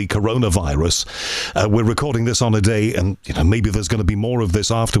principally coronavirus, we're recording this on a day, and maybe there's going to be more of this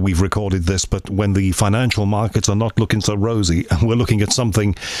after we've recorded this, but when the financial markets are not looking so rosy, and we're looking at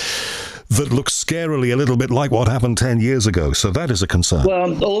something that looks scarily a little bit like what happened 10 years ago. So that is a concern.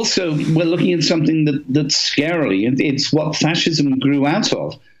 Well, also, we're looking at something that's scarily. It's what fascism grew out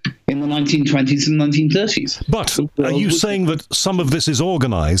of in the 1920s and 1930s. But are you saying that some of this is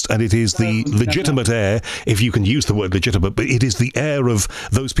organized and it is the legitimate heir, if you can use the word legitimate, but it is the heir of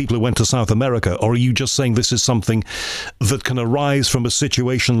those people who went to South America? Or are you just saying this is something that can arise from a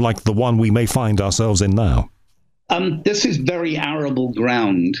situation like the one we may find ourselves in now? This is very arable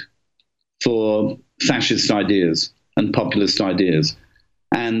ground for fascist ideas and populist ideas.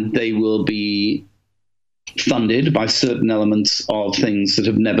 And they will be funded by certain elements of things that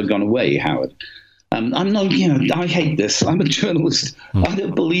have never gone away, Howard. I'm not, I hate this. I'm a journalist. I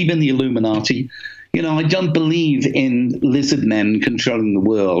don't believe in the Illuminati. I don't believe in lizard men controlling the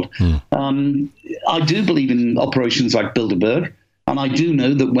world. I do believe in operations like Bilderberg. And I do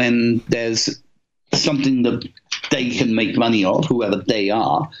know that when there's something that they can make money of, whoever they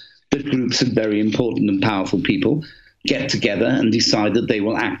are, that groups of very important and powerful people get together and decide that they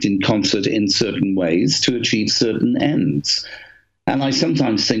will act in concert in certain ways to achieve certain ends. And I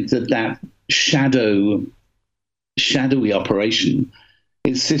sometimes think that shadowy operation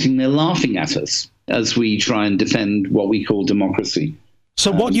is sitting there laughing at us as we try and defend what we call democracy. So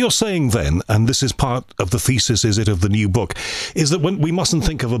what you're saying then, and this is part of the thesis, is it, of the new book, is that when we mustn't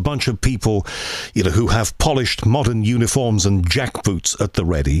think of a bunch of people, who have polished modern uniforms and jackboots at the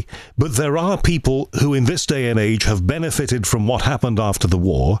ready, but there are people who in this day and age have benefited from what happened after the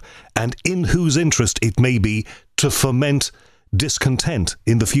war, and in whose interest it may be to foment discontent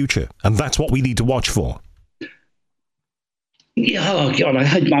in the future. And that's what we need to watch for. Yeah, oh God, I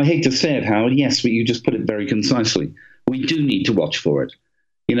hate to say it, Howard. Yes, but you just put it very concisely. We do need to watch for it.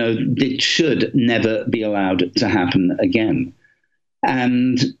 It should never be allowed to happen again.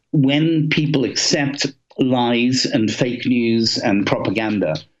 And when people accept lies and fake news and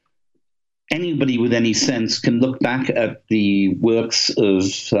propaganda, anybody with any sense can look back at the works of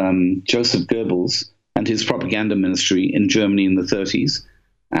Joseph Goebbels and his propaganda ministry in Germany in the 30s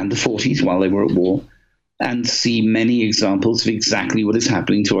and the 40s while they were at war, and see many examples of exactly what is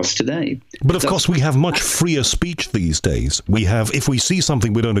happening to us today. But of course, we have much freer speech these days. We have, if we see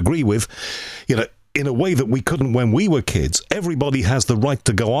something we don't agree with, in a way that we couldn't when we were kids, everybody has the right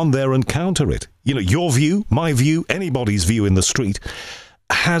to go on there and counter it. Your view, my view, anybody's view in the street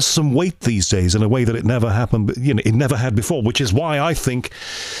has some weight these days in a way that it never happened, it never had before, which is why I think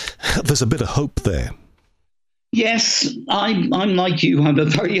there's a bit of hope there. Yes, I'm like you. I'm a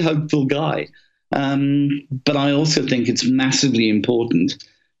very hopeful guy. But I also think it's massively important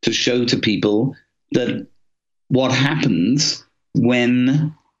to show to people that what happens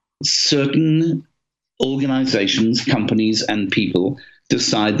when certain organizations, companies, and people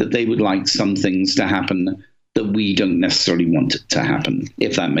decide that they would like some things to happen that we don't necessarily want it to happen,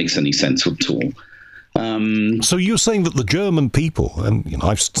 if that makes any sense at all. So you're saying that the German people, and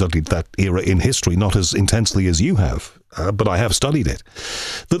I've studied that era in history, not as intensely as you have, but I have studied it,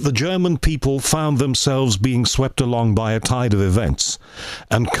 that the German people found themselves being swept along by a tide of events,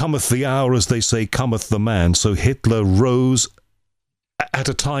 and cometh the hour, as they say, cometh the man. So Hitler rose at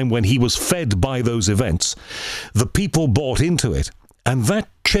a time when he was fed by those events. The people bought into it, and that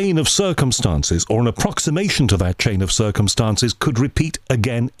chain of circumstances, or an approximation to that chain of circumstances, could repeat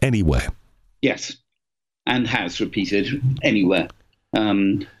again anywhere. Yes, and has repeated anywhere.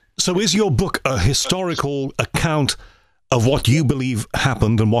 So is your book a historical account of what you believe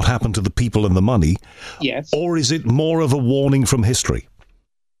happened and what happened to the people and the money? Yes. Or is it more of a warning from history?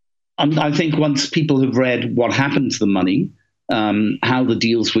 I think once people have read what happened to the money, how the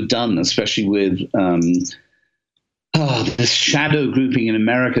deals were done, especially with this shadow grouping in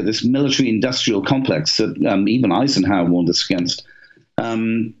America, this military-industrial complex that even Eisenhower warned us against.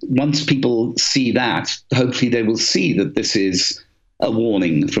 Once people see that, hopefully they will see that this is a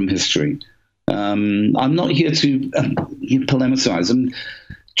warning from history. I'm not here to polemicize. And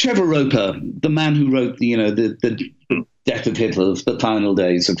Trevor Roper, the man who wrote the Death of Hitler, the final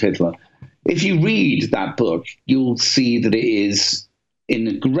days of Hitler, if you read that book, you'll see that it is, in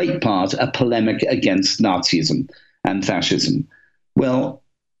a great part, a polemic against Nazism and fascism. Well,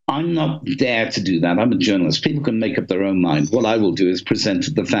 I'm not there to do that. I'm a journalist. People can make up their own mind. What I will do is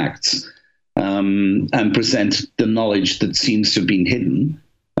present the facts and present the knowledge that seems to have been hidden,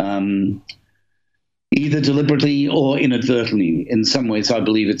 either deliberately or inadvertently. In some ways, I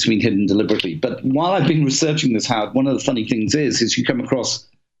believe it's been hidden deliberately. But while I've been researching this, Howard, one of the funny things is you come across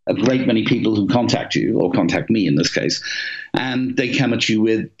a great many people who contact you, or contact me in this case, and they come at you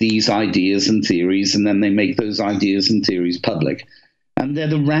with these ideas and theories, and then they make those ideas and theories public. And they're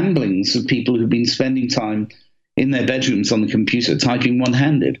the ramblings of people who've been spending time in their bedrooms on the computer, typing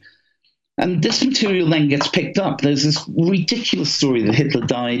one-handed. And this material then gets picked up. There's this ridiculous story that Hitler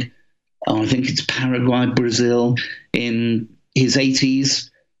died, I think it's Paraguay, Brazil, in his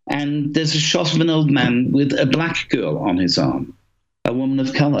 80s. And there's a shot of an old man with a black girl on his arm, a woman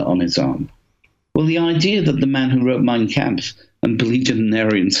of color on his arm. Well, the idea that the man who wrote Mein Kampf and believed in an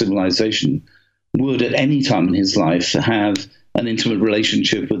Aryan civilization would at any time in his life have an intimate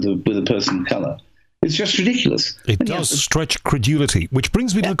relationship with a person of color, it's just ridiculous. It does stretch credulity, which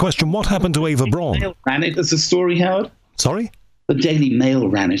brings me to the question, what happened to Eva Braun? Mail ran it as a story, Howard. Sorry? The Daily Mail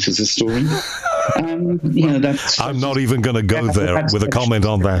ran it as a story. I'm not even going to go there with a comment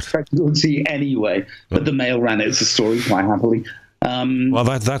on that. Credibility anyway, but the Mail ran it as a story quite happily. Well,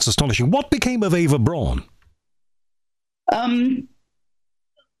 that's astonishing. What became of Eva Braun?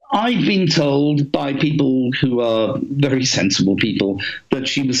 I've been told by people who are very sensible people that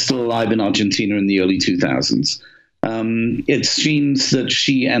she was still alive in Argentina in the early 2000s. It seems that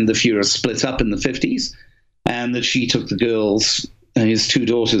she and the Führer split up in the 50s, and that she took the girls, his two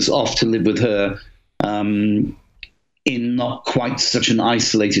daughters, off to live with her in not quite such an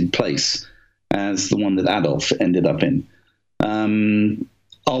isolated place as the one that Adolf ended up in.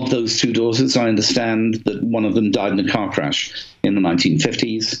 Of those two daughters, I understand that one of them died in a car crash in the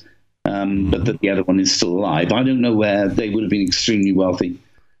 1950s, but that the other one is still alive. I don't know where. They would have been extremely wealthy.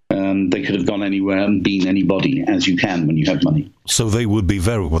 They could have gone anywhere and been anybody, as you can when you have money. So they would be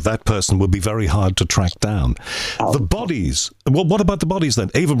that person would be very hard to track down. The bodies, well, what about the bodies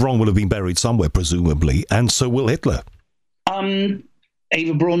then? Eva Braun will have been buried somewhere, presumably, and so will Hitler.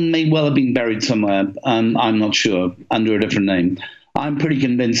 Eva Braun may well have been buried somewhere, I'm not sure, under a different name. I'm pretty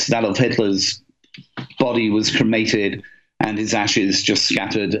convinced that Adolf Hitler's body was cremated and his ashes just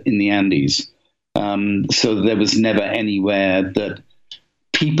scattered in the Andes. So there was never anywhere that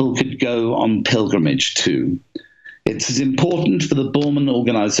people could go on pilgrimage to. It's as important for the Bormann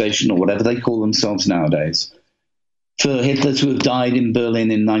organization, or whatever they call themselves nowadays, for Hitler to have died in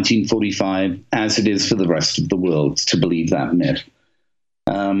Berlin in 1945 as it is for the rest of the world to believe that myth.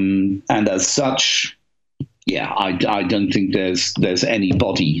 And as such, yeah, I don't think there's any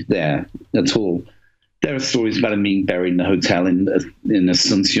body there at all. There are stories about him being buried in a hotel in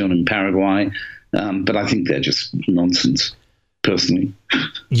Asuncion in Paraguay, but I think they're just nonsense, personally.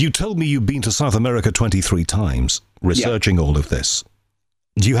 You told me you've been to South America 23 times, researching all of this.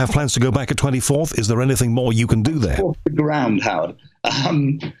 Do you have plans to go back a 24th? Is there anything more you can do there? Off the ground, Howard.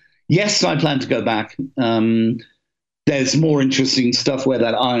 Yes, I plan to go back. There's more interesting stuff where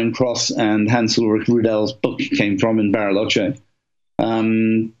that Iron Cross and Hans Ulrich Rudel's book came from in Bariloche.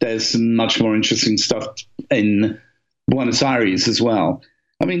 There's some much more interesting stuff in Buenos Aires as well.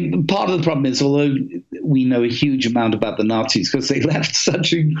 I mean, part of the problem is, although we know a huge amount about the Nazis because they left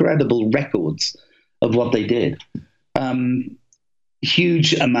such incredible records of what they did,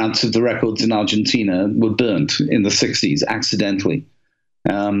 huge amounts of the records in Argentina were burnt in the 60s accidentally.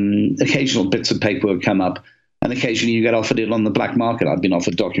 Occasional bits of paperwork come up, and occasionally you get offered it on the black market. I've been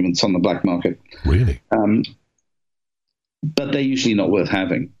offered documents on the black market. Really? But they're usually not worth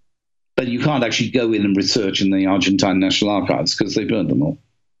having. But you can't actually go in and research in the Argentine National Archives because they burned them all.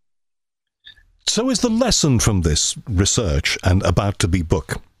 So is the lesson from this research and about-to-be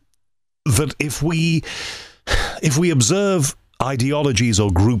book that if we observe ideologies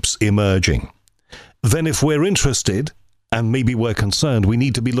or groups emerging, then if we're interested and maybe we're concerned, we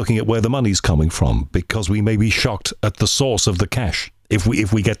need to be looking at where the money's coming from, because we may be shocked at the source of the cash if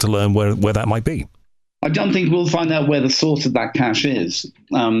we get to learn where that might be? I don't think we'll find out where the source of that cash is,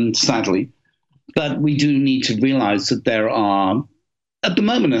 sadly. But we do need to realize that there are, at the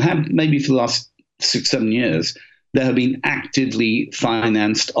moment, and have maybe for the last 6-7 years, there have been actively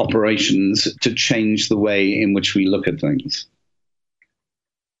financed operations to change the way in which we look at things.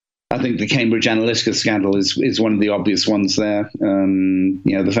 I think the Cambridge Analytica scandal is one of the obvious ones there.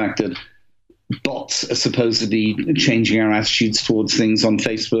 The fact that bots are supposedly changing our attitudes towards things on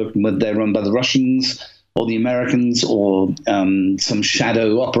Facebook, and whether they're run by the Russians or the Americans or some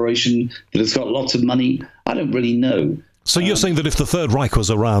shadow operation that has got lots of money, I don't really know. So you're saying that if the Third Reich was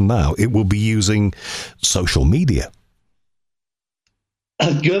around now, it will be using social media?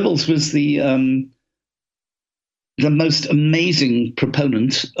 Goebbels was the most amazing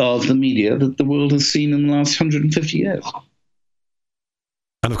proponent of the media that the world has seen in the last 150 years.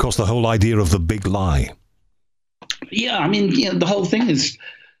 And, of course, the whole idea of the big lie. Yeah, I mean, the whole thing is,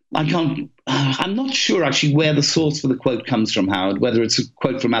 I'm not sure actually where the source for the quote comes from, Howard, whether it's a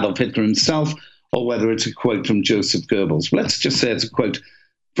quote from Adolf Hitler himself or whether it's a quote from Joseph Goebbels. Let's just say it's a quote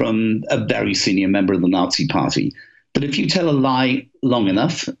from a very senior member of the Nazi Party. But if you tell a lie long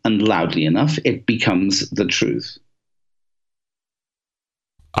enough and loudly enough, it becomes the truth.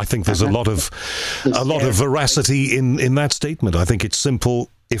 I think there's a lot of veracity in that statement. I think it's simple,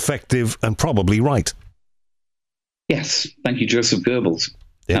 effective, and probably right. Yes, thank you, Joseph Goebbels.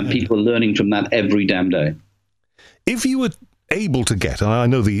 Yeah. And people are learning from that every damn day. If you were able to get, and I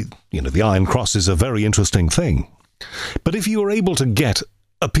know the Iron Cross is a very interesting thing, but if you were able to get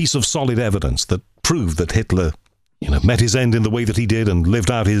a piece of solid evidence that proved that Hitler met his end in the way that he did and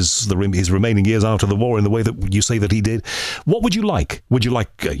lived out his remaining years after the war in the way that you say that he did, what would you like? Would you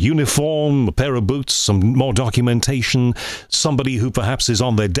like a uniform, a pair of boots, some more documentation, somebody who perhaps is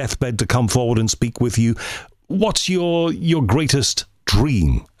on their deathbed to come forward and speak with you? What's your greatest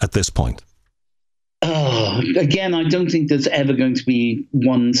dream at this point? Again, I don't think there's ever going to be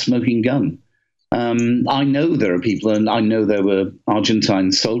one smoking gun. I know there are people, and I know there were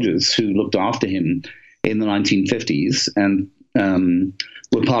Argentine soldiers who looked after him in the 1950s and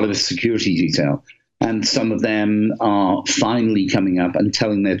were part of a security detail. And some of them are finally coming up and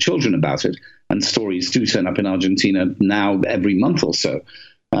telling their children about it. And stories do turn up in Argentina now every month or so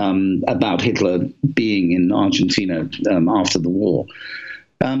about Hitler being in Argentina after the war.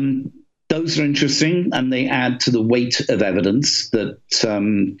 Those are interesting, and they add to the weight of evidence that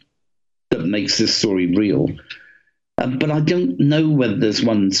makes this story real. But I don't know whether there's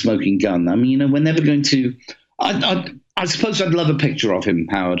one smoking gun. I mean, we're never going to... I suppose I'd love a picture of him,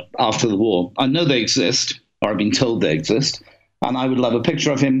 Howard, after the war. I know they exist, or I've been told they exist, and I would love a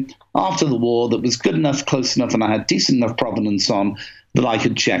picture of him after the war that was good enough, close enough, and I had decent enough provenance on that I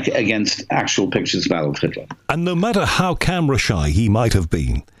could check against actual pictures of Adolf Hitler. And no matter how camera shy he might have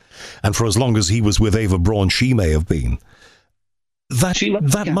been, and for as long as he was with Eva Braun, she may have been,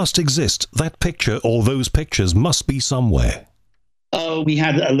 that must exist. That picture, or those pictures, must be somewhere. Oh, we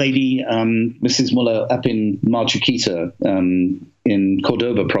had a lady, Mrs. Muller, up in Mar Chiquita, in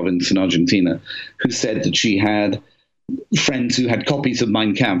Cordoba province in Argentina, who said that she had friends who had copies of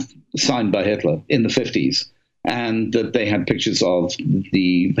Mein Kampf signed by Hitler in the 50s, and that they had pictures of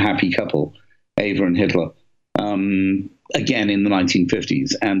the happy couple, Eva and Hitler. again in the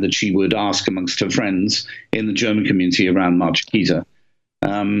 1950s, and that she would ask amongst her friends in the German community around Marchikita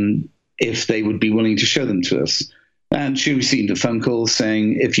if they would be willing to show them to us. And she received a phone call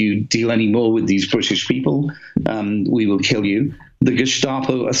saying, if you deal any more with these British people, we will kill you. The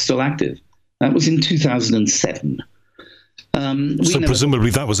Gestapo are still active. That was in 2007. So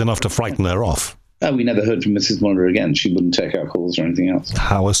presumably that was enough to frighten her off. We never heard from Mrs. Muller again. She wouldn't take our calls or anything else.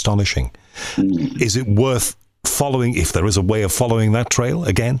 How astonishing. Is it worth following, if there is a way of following that trail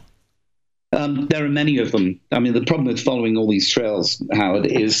again? There are many of them. I mean, the problem with following all these trails, Howard,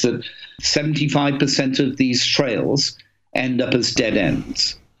 is that 75% of these trails end up as dead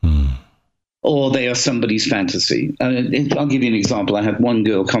ends. Or they are somebody's fantasy. I'll give you an example. I had one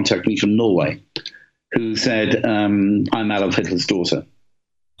girl contact me from Norway who said, I'm Adolf Hitler's daughter.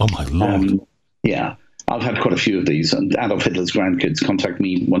 Oh, my Lord. Yeah, I've had quite a few of these. Adolf Hitler's grandkids contact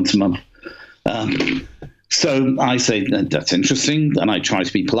me once a month. So I say, that's interesting, and I try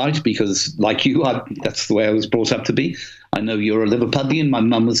to be polite because, like you, that's the way I was brought up to be. I know you're a Liverpudlian. My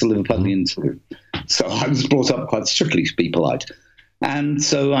mum was a Liverpudlian too. So I was brought up quite strictly to be polite. And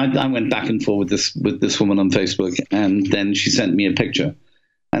so I went back and forth with this woman on Facebook, and then she sent me a picture,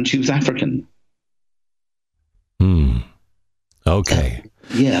 and she was African. Okay.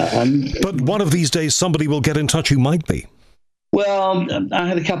 Yeah. But one of these days, somebody will get in touch who might be. Well, I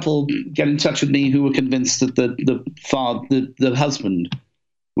had a couple get in touch with me who were convinced that the husband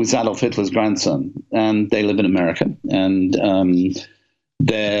was Adolf Hitler's grandson, and they live in America. And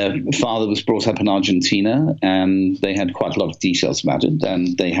their father was brought up in Argentina, and they had quite a lot of details about it.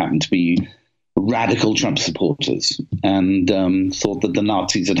 And they happened to be radical Trump supporters, and thought that the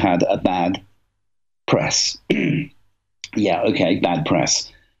Nazis had a bad press. Yeah, okay, bad press.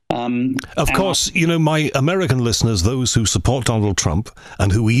 Of course, my American listeners, those who support Donald Trump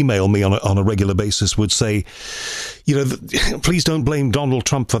and who email me on a regular basis would say, please don't blame Donald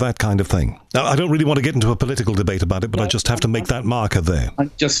Trump for that kind of thing. Now, I don't really want to get into a political debate about it, but I just have to make that marker there. I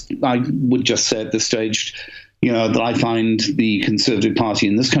would just say at this stage, that I find the Conservative Party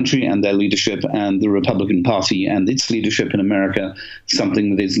in this country and their leadership and the Republican Party and its leadership in America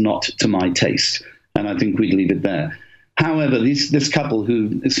something that is not to my taste. And I think we'd leave it there. However, this couple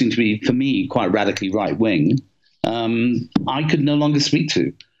who seem to be, for me, quite radically right-wing, I could no longer speak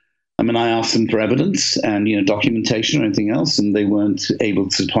to. I mean, I asked them for evidence and, documentation or anything else, and they weren't able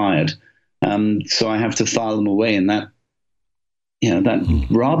to supply it. So I have to file them away in that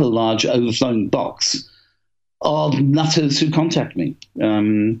rather large overflowing box of nutters who contact me.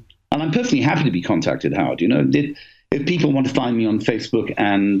 And I'm perfectly happy to be contacted, Howard. If people want to find me on Facebook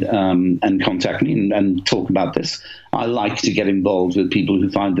and contact me and talk about this, I like to get involved with people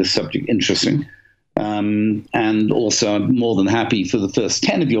who find this subject interesting. And also, I'm more than happy for the first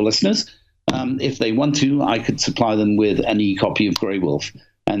 10 of your listeners, if they want to, I could supply them with an e-copy of Grey Wolf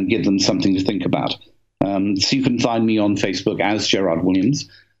and give them something to think about. So you can find me on Facebook as Gerrard Williams,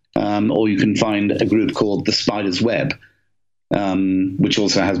 or you can find a group called The Spider's Web, which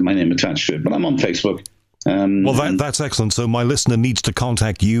also has my name attached to it. But I'm on Facebook. Well, that's excellent. So my listener needs to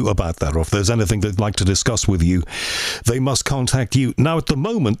contact you about that, or if there's anything they'd like to discuss with you, they must contact you. Now, at the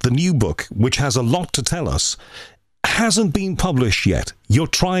moment, the new book, which has a lot to tell us, hasn't been published yet. You're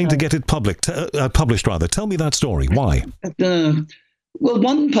trying to get it published. Tell me that story. Why? Well,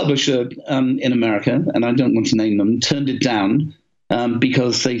 one publisher in America, and I don't want to name them, turned it down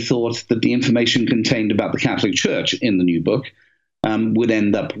because they thought that the information contained about the Catholic Church in the new book would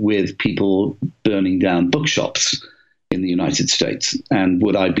end up with people burning down bookshops in the United States. And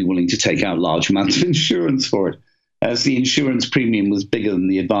would I be willing to take out large amounts of insurance for it? As the insurance premium was bigger than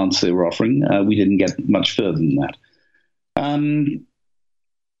the advance they were offering, we didn't get much further than that.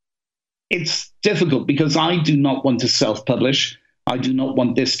 It's difficult because I do not want to self-publish. I do not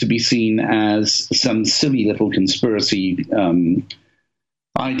want this to be seen as some silly little conspiracy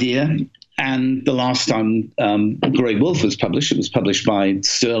idea. And the last time Grey Wolf was published, it was published by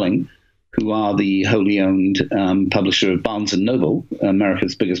Sterling, who are the wholly owned publisher of Barnes & Noble,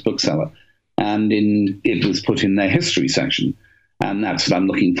 America's biggest bookseller. And it was put in their history section. And that's what I'm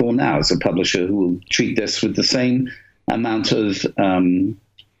looking for now, as a publisher who will treat this with the same amount of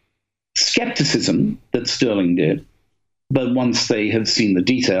skepticism that Sterling did. But once they have seen the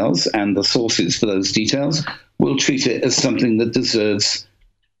details and the sources for those details, will treat it as something that deserves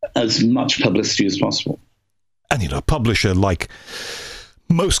as much publicity as possible. And, a publisher, like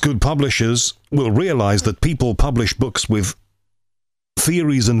most good publishers, will realize that people publish books with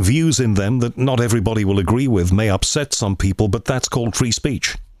theories and views in them that not everybody will agree with, may upset some people, but that's called free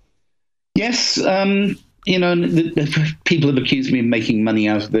speech. Yes, people have accused me of making money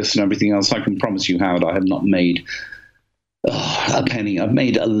out of this and everything else. I can promise you, Howard, I have not made a penny. I've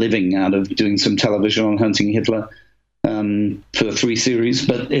made a living out of doing some television on hunting Hitler for 3 series,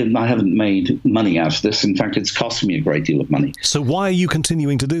 but I haven't made money out of this. In fact, it's cost me a great deal of money. So why are you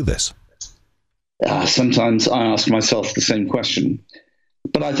continuing to do this? Sometimes I ask myself the same question.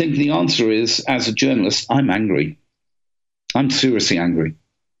 But I think the answer is, as a journalist, I'm angry. I'm seriously angry.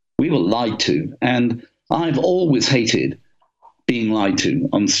 We were lied to, and I've always hated being lied to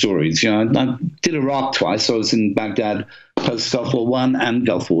on stories. You know, I did Iraq twice. I was in Baghdad post-Gulf War I and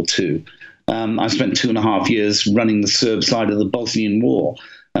Gulf War II. I spent 2.5 years running the Serb side of the Bosnian War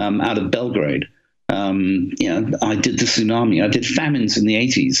out of Belgrade. You know, I did the tsunami. I did famines in the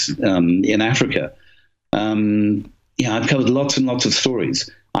 80s in Africa. Yeah, I've covered lots and lots of stories.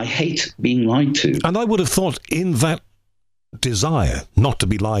 I hate being lied to. And I would have thought in that desire not to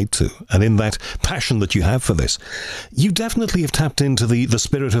be lied to, and in that passion that you have for this, you definitely have tapped into the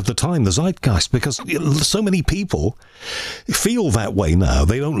spirit of the time, the zeitgeist, because so many people feel that way now.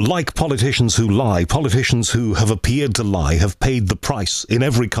 They don't like politicians who lie. Politicians who have appeared to lie have paid the price in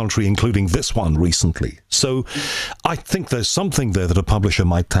every country, including this one recently. So I think there's something there that a publisher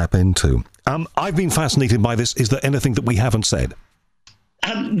might tap into. I've been fascinated by this. Is there anything that we haven't said?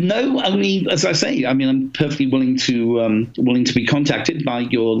 No, only, as I say, I mean, I'm perfectly willing to be contacted by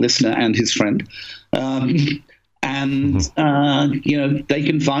your listener and his friend. You know, they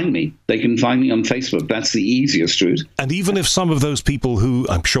can find me. They can find me on Facebook. That's the easiest route. And even if some of those people who,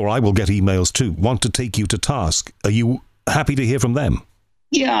 I'm sure I will get emails too, want to take you to task, are you happy to hear from them?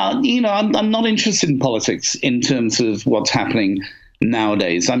 Yeah, you know, I'm not interested in politics in terms of what's happening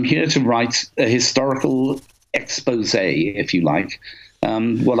nowadays. I'm here to write a historical expose, if you like.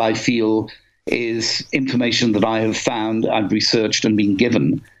 What I feel is information that I have found, I've researched and been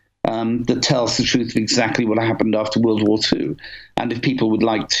given, that tells the truth of exactly what happened after World War II. And if people would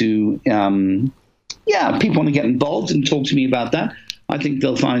like to, if people want to get involved and talk to me about that, I think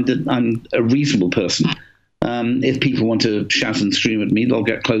they'll find that I'm a reasonable person. If people want to shout and scream at me, they'll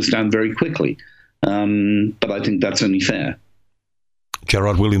get closed down very quickly. But I think that's only fair.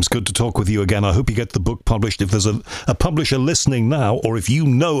 Gerrard Williams, good to talk with you again. I hope you get the book published. If there's a publisher listening now, or if you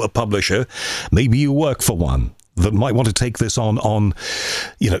know a publisher, maybe you work for one that might want to take this on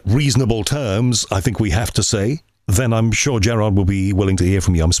reasonable terms, I think we have to say, then I'm sure Gerrard will be willing to hear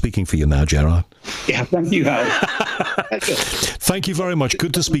from you. I'm speaking for you now, Gerrard. Yeah, thank you, Howard. Thank you very much.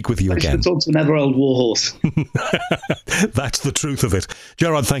 Good to speak with you again. I should talk to another old warhorse. That's the truth of it.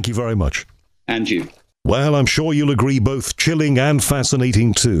 Gerrard, thank you very much. And you. Well, I'm sure you'll agree, both chilling and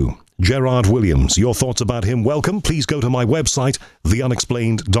fascinating too. Gerrard Williams, your thoughts about him, welcome. Please go to my website,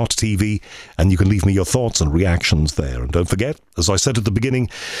 theunexplained.tv, and you can leave me your thoughts and reactions there. And don't forget, as I said at the beginning,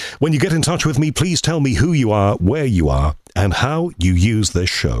 when you get in touch with me, please tell me who you are, where you are, and how you use this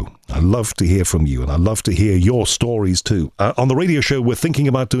show. I love to hear from you, and I love to hear your stories too. On the radio show, we're thinking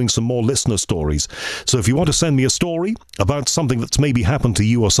about doing some more listener stories. So if you want to send me a story about something that's maybe happened to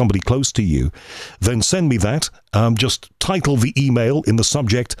you or somebody close to you, then send me that. Just title the email in the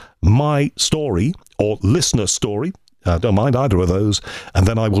subject, My Story, or Listener Story. Don't mind either of those, and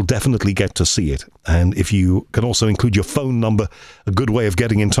then I will definitely get to see it. And if you can also include your phone number, a good way of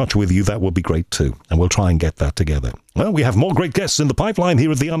getting in touch with you, that would be great too. And we'll try and get that together. Well, we have more great guests in the pipeline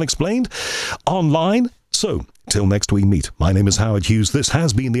here at The Unexplained, online. So, till next we meet, my name is Howard Hughes. This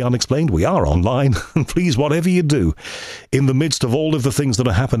has been The Unexplained. We are online. And please, whatever you do, in the midst of all of the things that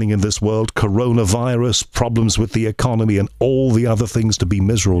are happening in this world, coronavirus, problems with the economy, and all the other things to be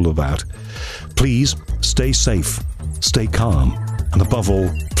miserable about, please stay safe, stay calm, and above all,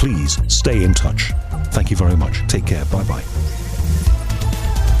 please stay in touch. Thank you very much. Take care. Bye-bye.